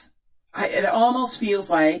it almost feels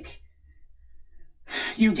like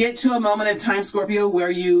you get to a moment in time, Scorpio, where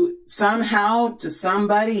you somehow, to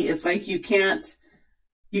somebody, it's like you can't,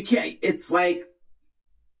 it's like,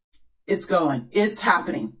 it's going. It's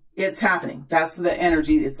happening. It's happening. That's the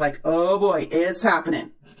energy. It's like, oh boy, it's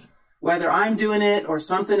happening. Whether I'm doing it or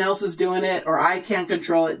something else is doing it or I can't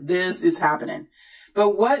control it, this is happening.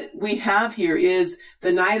 But what we have here is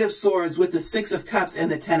the Knight of Swords with the Six of Cups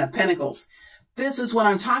and the Ten of Pentacles. This is what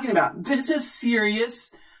I'm talking about. This is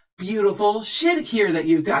serious, beautiful shit here that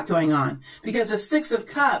you've got going on. Because the Six of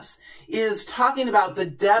Cups is talking about the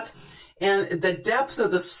depth and the depth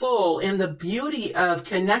of the soul and the beauty of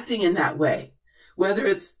connecting in that way, whether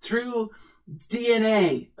it's through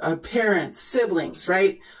DNA, parents, siblings,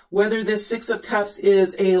 right? Whether this Six of Cups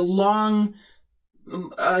is an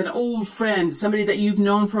old friend, somebody that you've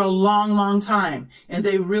known for a long, long time, and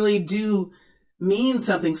they really do mean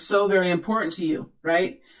something so very important to you,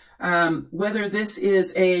 right? Whether this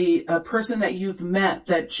is a person that you've met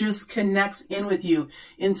that just connects in with you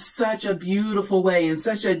in such a beautiful way, in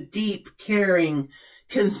such a deep, caring,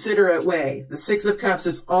 considerate way. The Six of Cups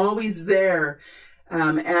is always there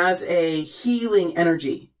as a healing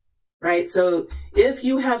energy, right? So if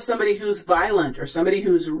you have somebody who's violent or somebody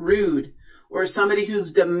who's rude or somebody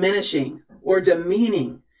who's diminishing or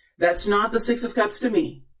demeaning, that's not the Six of Cups to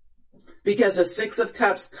me. Because the Six of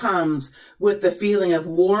Cups comes with the feeling of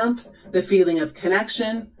warmth, the feeling of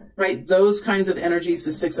connection, right? Those kinds of energies,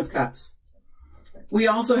 the Six of Cups. We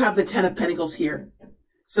also have the Ten of Pentacles here.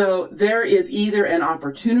 So there is either an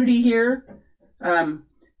opportunity here.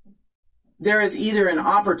 There is either an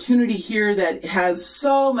opportunity here that has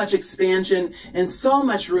so much expansion and so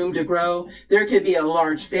much room to grow. There could be a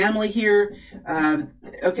large family here.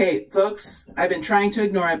 Okay, folks, I've been trying to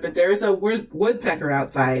ignore it, but there is a woodpecker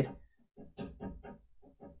outside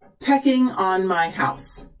pecking on my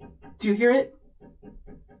house. Do you hear it?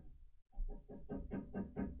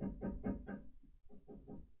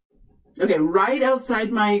 Okay, right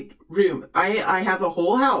outside my room. I have a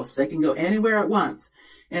whole house that can go anywhere at once.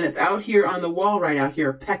 And it's out here on the wall right out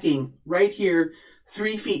here, pecking right here,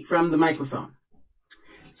 3 feet from the microphone.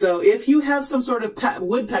 So if you have some sort of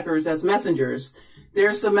woodpeckers as messengers,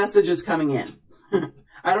 there's some messages coming in.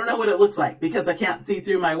 I don't know what it looks like because I can't see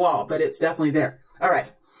through my wall, but it's definitely there. All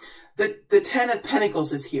right. The Ten of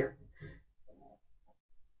Pentacles is here.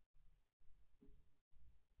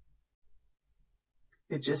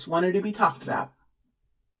 It just wanted to be talked about.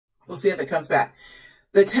 We'll see if it comes back.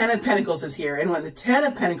 The Ten of Pentacles is here. And when the Ten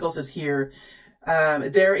of Pentacles is here,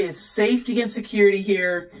 there is safety and security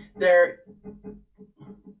here. There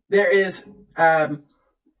is...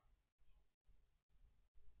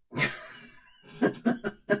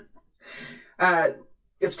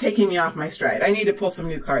 it's taking me off my stride. I need to pull some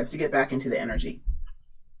new cards to get back into the energy.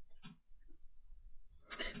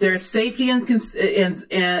 There's safety and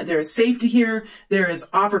there's safety here. There is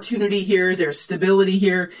opportunity here. There's stability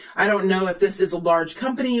here. I don't know if this is a large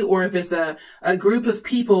company or if it's a group of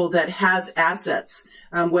people that has assets,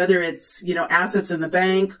 whether it's, assets in the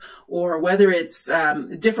bank or whether it's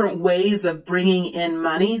different ways of bringing in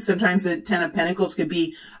money. Sometimes the Ten of Pentacles could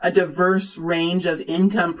be a diverse range of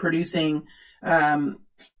income producing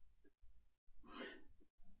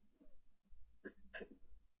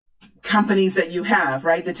companies that you have,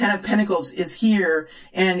 right? The Ten of Pentacles is here,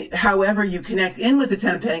 and however you connect in with the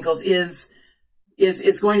Ten of Pentacles is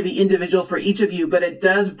going to be individual for each of you, but it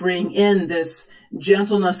does bring in this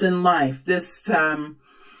gentleness in life, this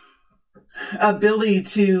ability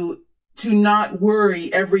to not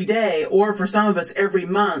worry every day, or for some of us every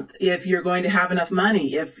month, if you're going to have enough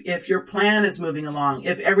money, if your plan is moving along,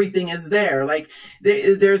 if everything is there. Like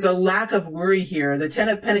there's a lack of worry here. The Ten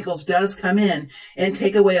of Pentacles does come in and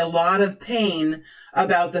take away a lot of pain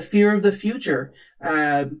about the fear of the future,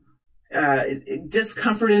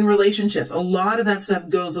 discomfort in relationships. A lot of that stuff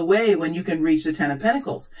goes away when you can reach the Ten of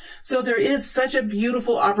Pentacles. So there is such a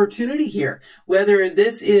beautiful opportunity here, whether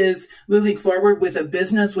this is moving forward with a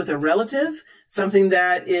business with a relative, something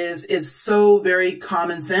that is so very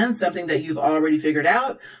common sense, something that you've already figured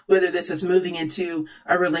out, whether this is moving into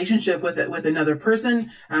a relationship with another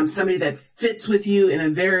person, somebody that fits with you in a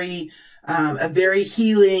very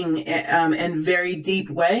healing and very deep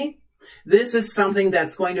way. This is something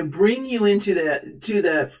that's going to bring you into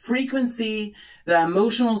the frequency, the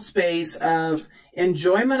emotional space of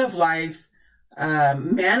enjoyment of life,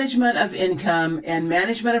 management of income and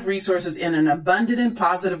management of resources in an abundant and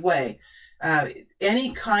positive way.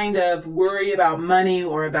 Any kind of worry about money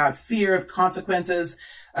or about fear of consequences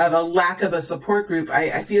of a lack of a support group,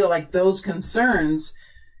 I feel like those concerns,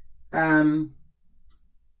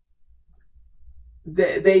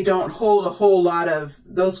 they don't hold a whole lot of,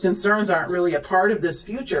 those concerns aren't really a part of this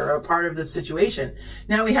future or a part of this situation.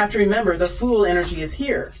 Now we have to remember the Fool energy is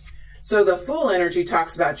here. So the Fool energy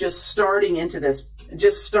talks about just starting into this,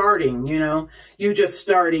 just starting, you know, you just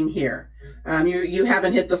starting here. You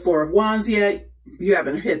haven't hit the Four of Wands yet. You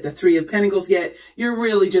haven't hit the Three of Pentacles yet. You're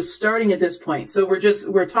really just starting at this point. So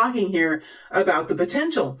we're talking here about the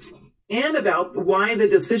potential and about why the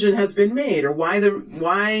decision has been made, or why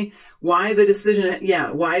the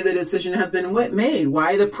decision has been made,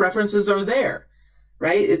 why the preferences are there,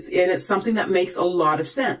 right? It's something that makes a lot of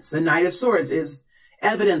sense. The Knight of Swords is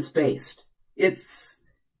evidence-based. It's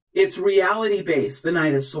reality-based, the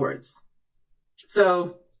Knight of Swords.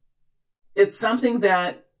 So it's something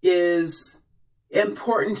that is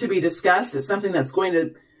important to be discussed. It's something that's going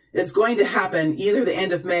to happen either the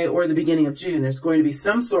end of May or the beginning of June. There's going to be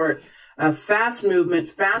some sort of fast movement,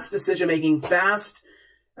 fast decision-making, fast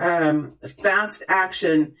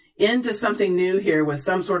action into something new here with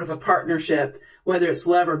some sort of a partnership, whether it's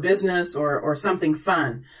love or business or something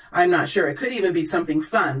fun. I'm not sure. It could even be something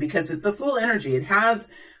fun because it's a Fool energy. It has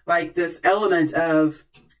like this element of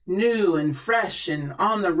new and fresh and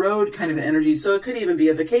on the road kind of an energy. So it could even be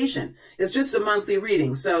a vacation. It's just a monthly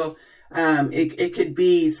reading. So it could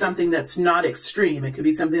be something that's not extreme. It could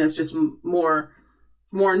be something that's just more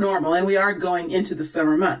normal. And we are going into the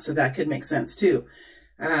summer months, so that could make sense too.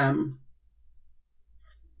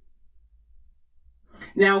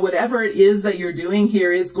 Now, whatever it is that you're doing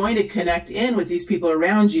here is going to connect in with these people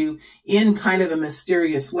around you in kind of a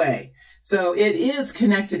mysterious way. So it is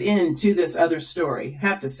connected into this other story. I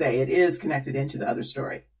have to say, it is connected into the other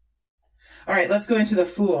story. All right, let's go into the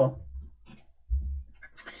Fool.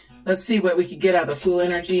 Let's see what we could get out of the Fool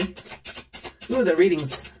energy. Ooh, the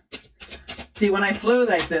readings. See, when I flow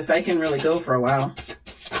like this, I can really go for a while.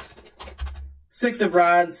 Six of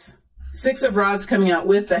Rods. Six of Rods coming out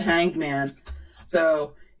with the Hanged Man.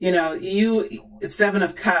 So, you know, Seven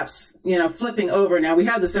of Cups, you know, flipping over. Now, we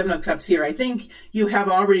have the Seven of Cups here. I think you have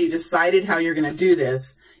already decided how you're going to do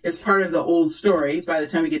this. It's part of the old story by the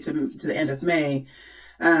time we get to the end of May.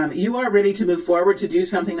 You are ready to move forward to do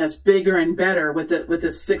something that's bigger and better with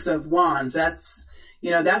the Six of Wands. That's,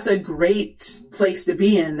 you know, that's a great place to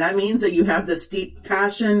be in. That means that you have this deep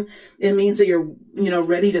passion. It means that you're, you know,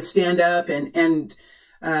 ready to stand up and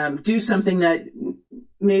do something that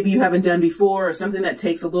maybe you haven't done before, or something that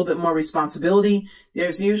takes a little bit more responsibility.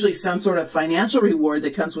 There's usually some sort of financial reward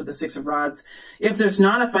that comes with the Six of Rods. If there's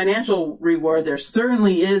not a financial reward, there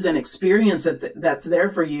certainly is an experience that's there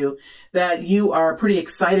for you that you are pretty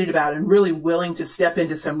excited about and really willing to step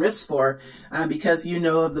into some risk for because you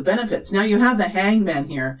know of the benefits. Now you have the Hanged Man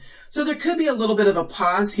here. So there could be a little bit of a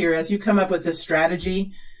pause here as you come up with this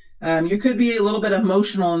strategy. You could be a little bit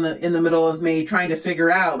emotional in the middle of May, trying to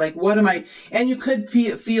figure out, like, what am I, and you could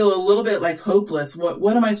feel a little bit like hopeless.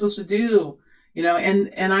 What am I supposed to do? You know,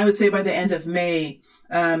 and I would say by the end of May,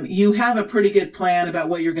 you have a pretty good plan about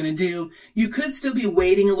what you're going to do. You could still be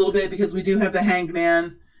waiting a little bit because we do have the Hanged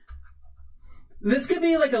Man. This could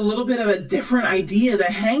be like a little bit of a different idea. The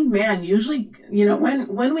Hanged Man usually, you know,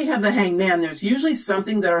 when we have the Hanged Man, there's usually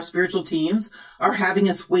something that our spiritual teams are having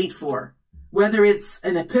us wait for. Whether it's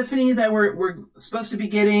an epiphany that we're supposed to be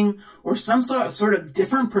getting or some sort of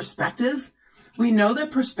different perspective. We know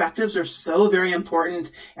that perspectives are so very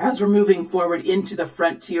important as we're moving forward into the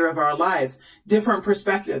frontier of our lives. Different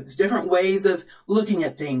perspectives, different ways of looking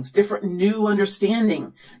at things, different new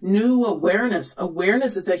understanding, new awareness.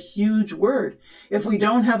 Awareness is a huge word. If we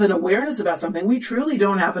don't have an awareness about something, we truly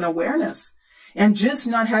don't have an awareness. And just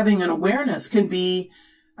not having an awareness can be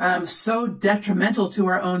so detrimental to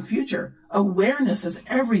our own future. Awareness is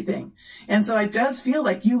everything. And so it does feel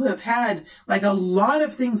like you have had like a lot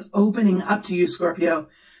of things opening up to you, Scorpio.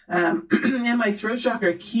 And my throat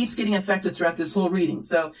chakra keeps getting affected throughout this whole reading.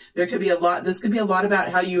 So there could be a lot, this could be a lot about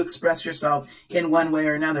how you express yourself in one way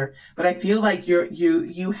or another. But I feel like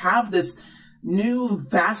you have this new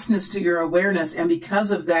vastness to your awareness. And because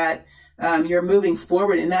of that, you're moving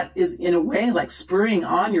forward, and that is in a way like spurring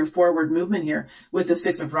on your forward movement here with the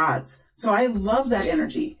Six of Rods. So I love that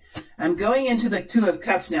energy. I'm going into the Two of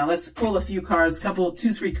Cups now. Let's pull a few cards,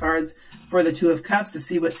 two, three cards for the Two of Cups to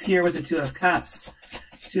see what's here with the Two of Cups.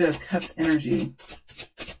 Two of Cups energy.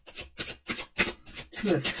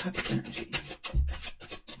 Two of Cups energy.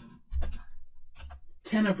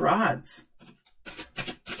 Ten of Rods.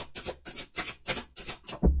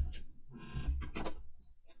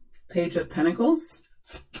 Page of Pentacles,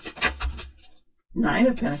 Nine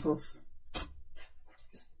of Pentacles.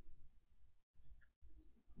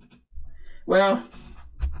 Well,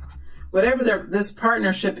 whatever this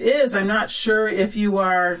partnership is, I'm not sure if you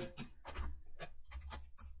are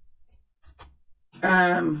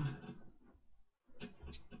I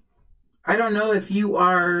don't know if you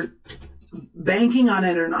are banking on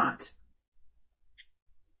it or not.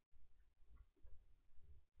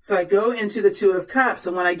 So I go into the Two of Cups,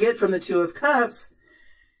 and what I get from the Two of Cups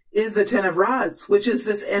is the Ten of Rods, which is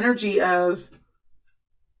this energy of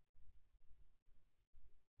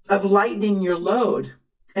lightening your load,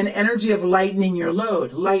 an energy of lightening your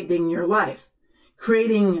load, lightening your life,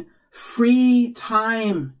 creating free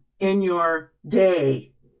time in your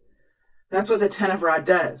day. That's what the Ten of Rods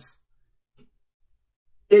does.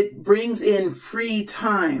 It brings in free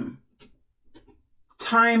time,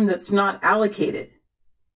 time that's not allocated.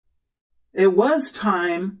 It was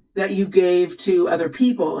time that you gave to other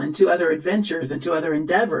people and to other adventures and to other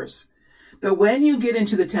endeavors. But when you get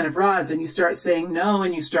into the Ten of Rods and you start saying no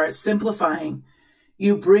and you start simplifying,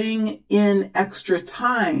 you bring in extra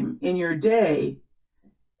time in your day.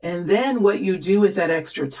 And then what you do with that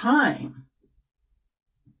extra time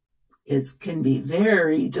can be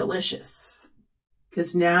very delicious.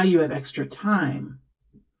 Because now you have extra time.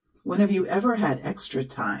 When have you ever had extra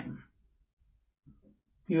time?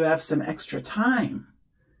 You have some extra time.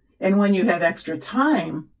 And when you have extra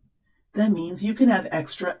time, that means you can have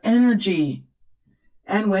extra energy.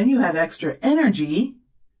 And when you have extra energy,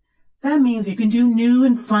 that means you can do new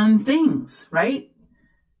and fun things, right?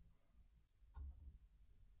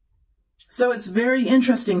 So it's very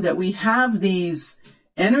interesting that we have these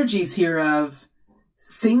energies here of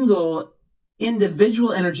single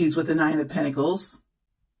individual energies with the Nine of Pentacles.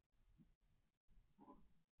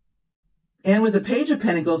 And with the Page of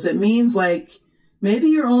Pentacles, it means like maybe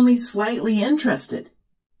you're only slightly interested.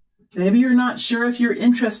 Maybe you're not sure if you're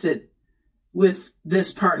interested with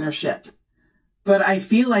this partnership. But I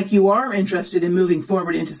feel like you are interested in moving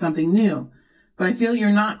forward into something new. But I feel you're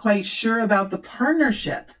not quite sure about the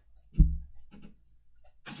partnership.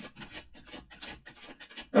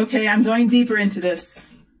 Okay, I'm going deeper into this.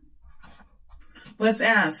 Let's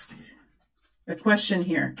ask a question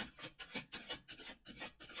here.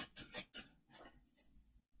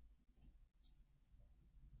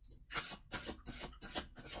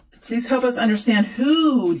 Please help us understand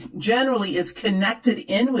who generally is connected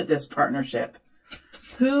in with this partnership.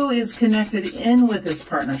 Who is connected in with this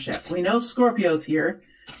partnership? We know Scorpio's here,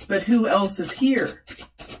 but who else is here?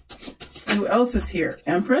 Who else is here?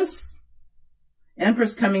 Empress?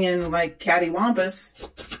 Empress coming in like cattywampus.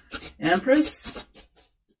 Empress?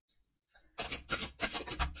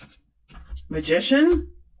 Magician?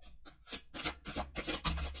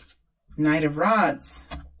 Knight of Rods.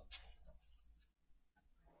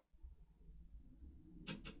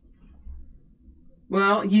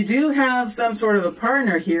 Well, you do have some sort of a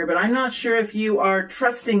partner here, but I'm not sure if you are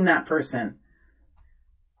trusting that person.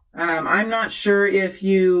 I'm not sure if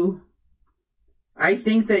you... I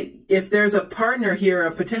think that if there's a partner here,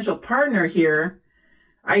 a potential partner here,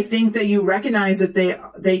 I think that you recognize that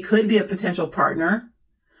they could be a potential partner.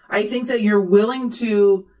 I think that you're willing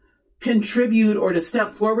to contribute or to step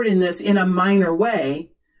forward in this in a minor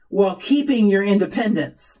way while keeping your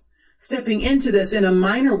independence. Stepping into this in a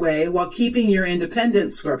minor way while keeping your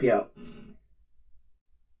independence, Scorpio.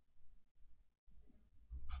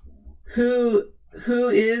 Who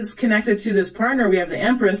is connected to this partner? We have the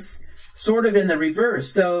Empress sort of in the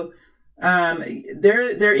reverse. So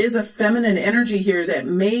there is a feminine energy here that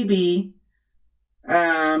maybe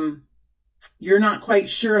you're not quite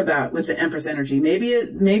sure about with the Empress energy.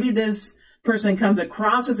 Maybe this person comes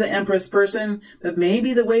across as an Empress person, but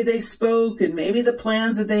maybe the way they spoke and maybe the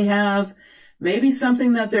plans that they have, maybe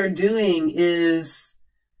something that they're doing is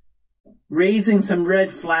raising some red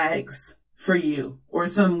flags for you or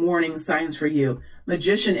some warning signs for you.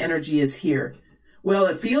 Magician energy is here. Well,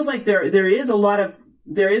 it feels like there is a lot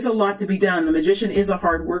to be done. The Magician is a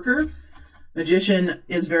hard worker. Magician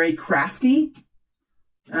is very crafty.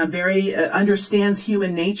 Understands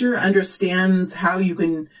human nature, understands how you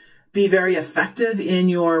can be very effective in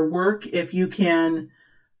your work if you can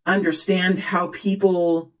understand how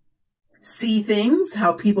people see things,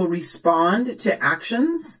 how people respond to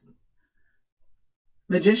actions.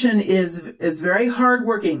 Magician is very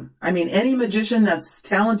hardworking. I mean, any magician that's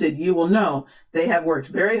talented, you will know they have worked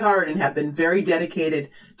very hard and have been very dedicated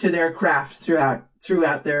to their craft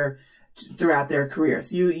throughout their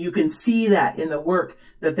careers. You can see that in the work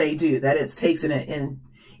that they do, that it takes an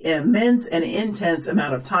immense and intense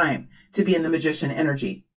amount of time to be in the magician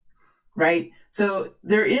energy, right? So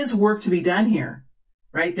there is work to be done here,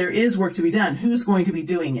 right? There is work to be done. Who's going to be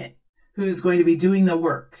doing it? Who's going to be doing the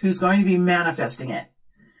work? Who's going to be manifesting it?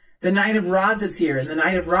 The Knight of Rods is here, and the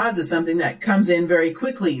Knight of Rods is something that comes in very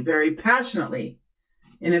quickly, very passionately,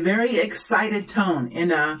 in a very excited tone,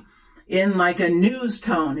 in like a news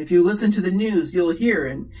tone. If you listen to the news, you'll hear,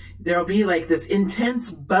 and there'll be like this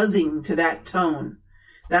intense buzzing to that tone.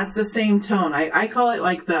 That's the same tone. I call it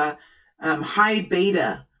like the high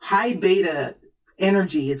beta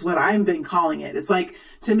energy is what I've been calling it. It's like,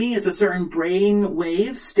 to me, it's a certain brain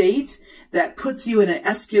wave state that puts you in an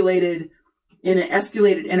escalated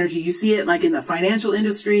energy. You see it like in the financial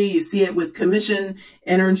industry. You see it with commission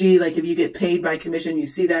energy. Like if you get paid by commission, you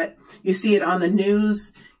see that. You see it on the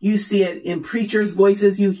news. You see it in preachers'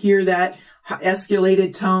 voices. You hear that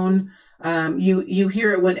escalated tone. You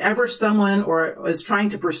hear it whenever someone or is trying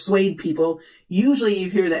to persuade people. Usually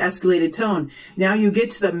you hear the escalated tone. Now you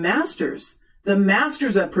get to the masters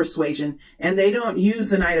of persuasion, and they don't use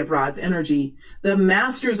the Knight of Rods energy. The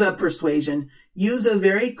masters of persuasion use a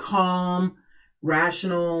very calm,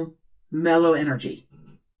 rational, mellow energy,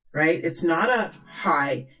 right? It's not a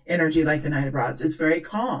high energy like the Knight of Rods. It's very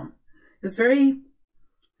calm. It's very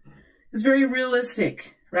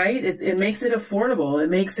realistic, right? It makes it affordable. It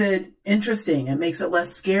makes it interesting. It makes it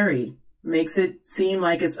less scary. It makes it seem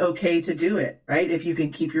like it's okay to do it, right? If you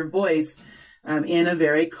can keep your voice in a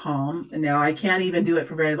very calm. And now I can't even do it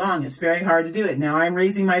for very long. It's very hard to do it. Now I'm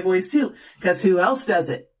raising my voice too, because who else does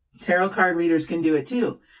it? Tarot card readers can do it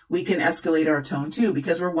too. We can escalate our tone too,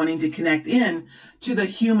 because we're wanting to connect in to the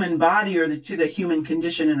human body or to the human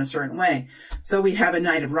condition in a certain way. So we have a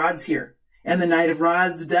Knight of Rods here. And the Knight of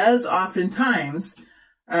Rods does oftentimes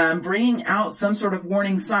bring out some sort of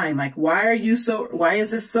warning sign, like, why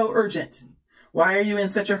is this so urgent? Why are you in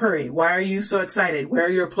such a hurry? Why are you so excited? Where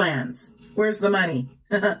are your plans? Where's the money?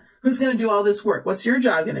 Who's going to do all this work? What's your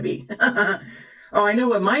job going to be? Oh, I know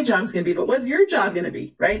what my job's going to be, but what's your job going to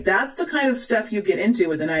be, right? That's the kind of stuff you get into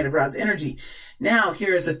with the Knight of Rods energy. Now,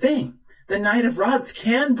 here's the thing. The Knight of Rods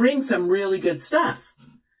can bring some really good stuff.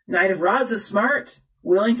 Knight of Rods is smart,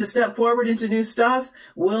 willing to step forward into new stuff,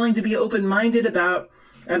 willing to be open-minded about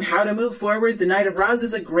how to move forward. The Knight of Rods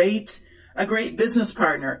is a great business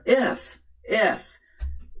partner. If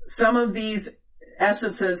some of these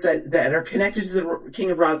essences that are connected to the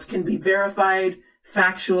King of Rods can be verified,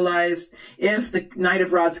 factualized, if the Knight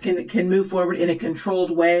of Rods can move forward in a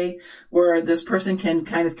controlled way where this person can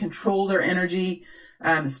kind of control their energy,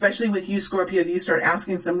 especially with you, Scorpio, if you start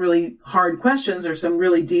asking some really hard questions or some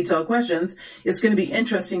really detailed questions, it's going to be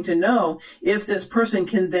interesting to know if this person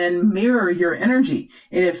can then mirror your energy,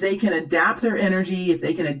 and if they can adapt their energy, if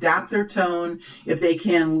they can adapt their tone, if they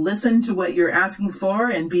can listen to what you're asking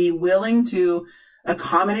for and be willing to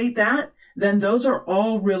accommodate that, then those are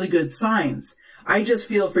all really good signs. I just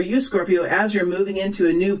feel for you, Scorpio, as you're moving into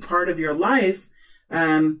a new part of your life,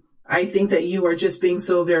 I think that you are just being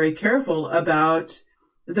so very careful about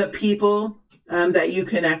the people that you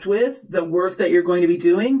connect with, the work that you're going to be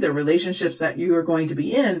doing, the relationships that you are going to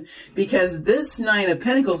be in, because this Nine of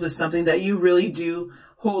Pentacles is something that you really do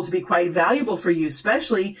hold to be quite valuable for you,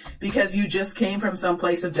 especially because you just came from some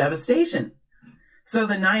place of devastation. So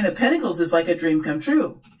the Nine of Pentacles is like a dream come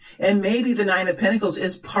true. And maybe the Nine of Pentacles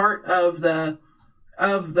is part of the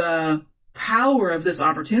power of this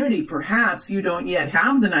opportunity. Perhaps you don't yet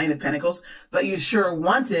have the Nine of Pentacles, but you sure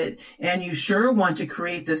want it, and you sure want to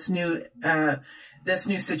create this new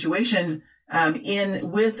situation in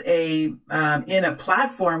a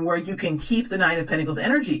platform where you can keep the Nine of Pentacles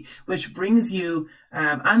energy, which brings you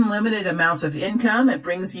unlimited amounts of income. It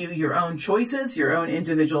brings you your own choices, your own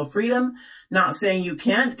individual freedom. Not saying you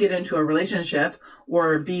can't get into a relationship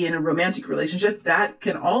or be in a romantic relationship. That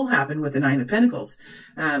can all happen with the Nine of Pentacles.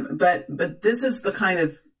 But this is the kind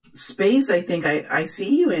of space I think I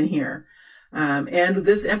see you in here. And with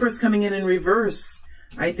this Empress coming in reverse,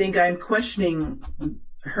 I think I'm questioning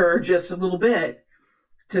her just a little bit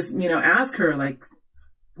to, ask her, like,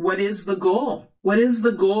 what is the goal? What is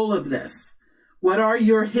the goal of this? What are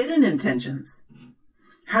your hidden intentions?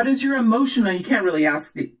 How does your emotional, you can't really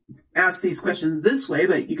ask these questions this way,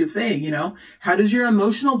 but you could say, how does your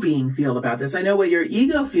emotional being feel about this? I know what your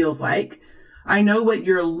ego feels like. I know what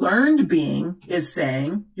your learned being is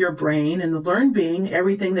saying, your brain and the learned being,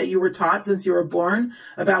 everything that you were taught since you were born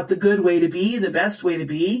about the good way to be, the best way to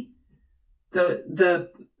be, the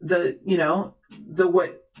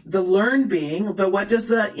learned being, but what does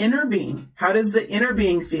the inner being, how does the inner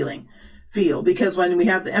being feel? Because when we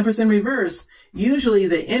have the Empress in reverse, usually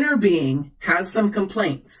the inner being has some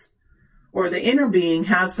complaints, or the inner being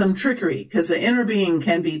has some trickery, because the inner being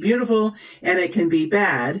can be beautiful and it can be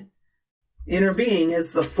bad. inner being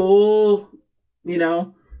is the full, you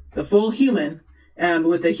know, the full human.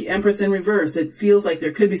 With the Empress in reverse, it feels like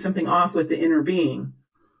there could be something off with the inner being,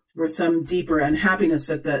 or some deeper unhappiness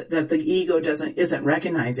that the ego isn't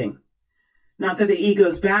recognizing. Not that the ego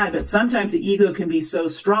is bad, but sometimes the ego can be so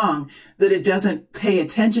strong that it doesn't pay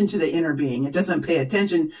attention to the inner being. It doesn't pay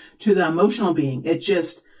attention to the emotional being. It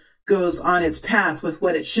just goes on its path with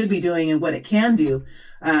what it should be doing and what it can do,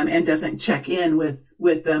 and doesn't check in with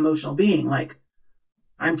the emotional being. Like,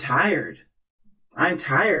 I'm tired. I'm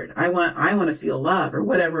tired. I want to feel love, or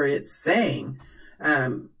whatever it's saying.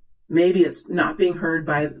 Maybe it's not being heard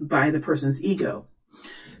by the person's ego.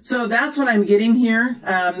 So that's what I'm getting here.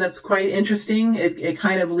 That's quite interesting. It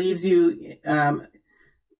kind of leaves you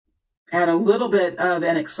at a little bit of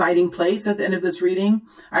an exciting place at the end of this reading.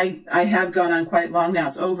 I have gone on quite long now.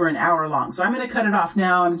 It's over an hour long. So I'm going to cut it off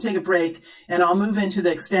now. I'm going to take a break, and I'll move into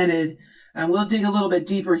the extended. We'll dig a little bit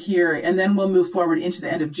deeper here, and then we'll move forward into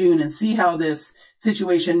the end of June and see how this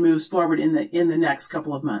situation moves forward in the next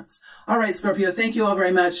couple of months. All right, Scorpio, thank you all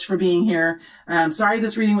very much for being here. Sorry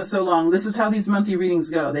this reading was so long. This is how these monthly readings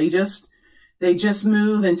go. They just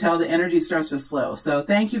move until the energy starts to slow. So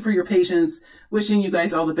thank you for your patience. Wishing you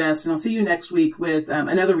guys all the best, and I'll see you next week with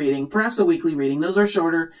another reading, perhaps a weekly reading. Those are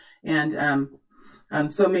shorter, and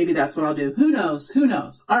so maybe that's what I'll do. Who knows? Who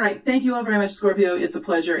knows? All right. Thank you all very much, Scorpio. It's a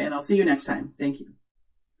pleasure, and I'll see you next time. Thank you.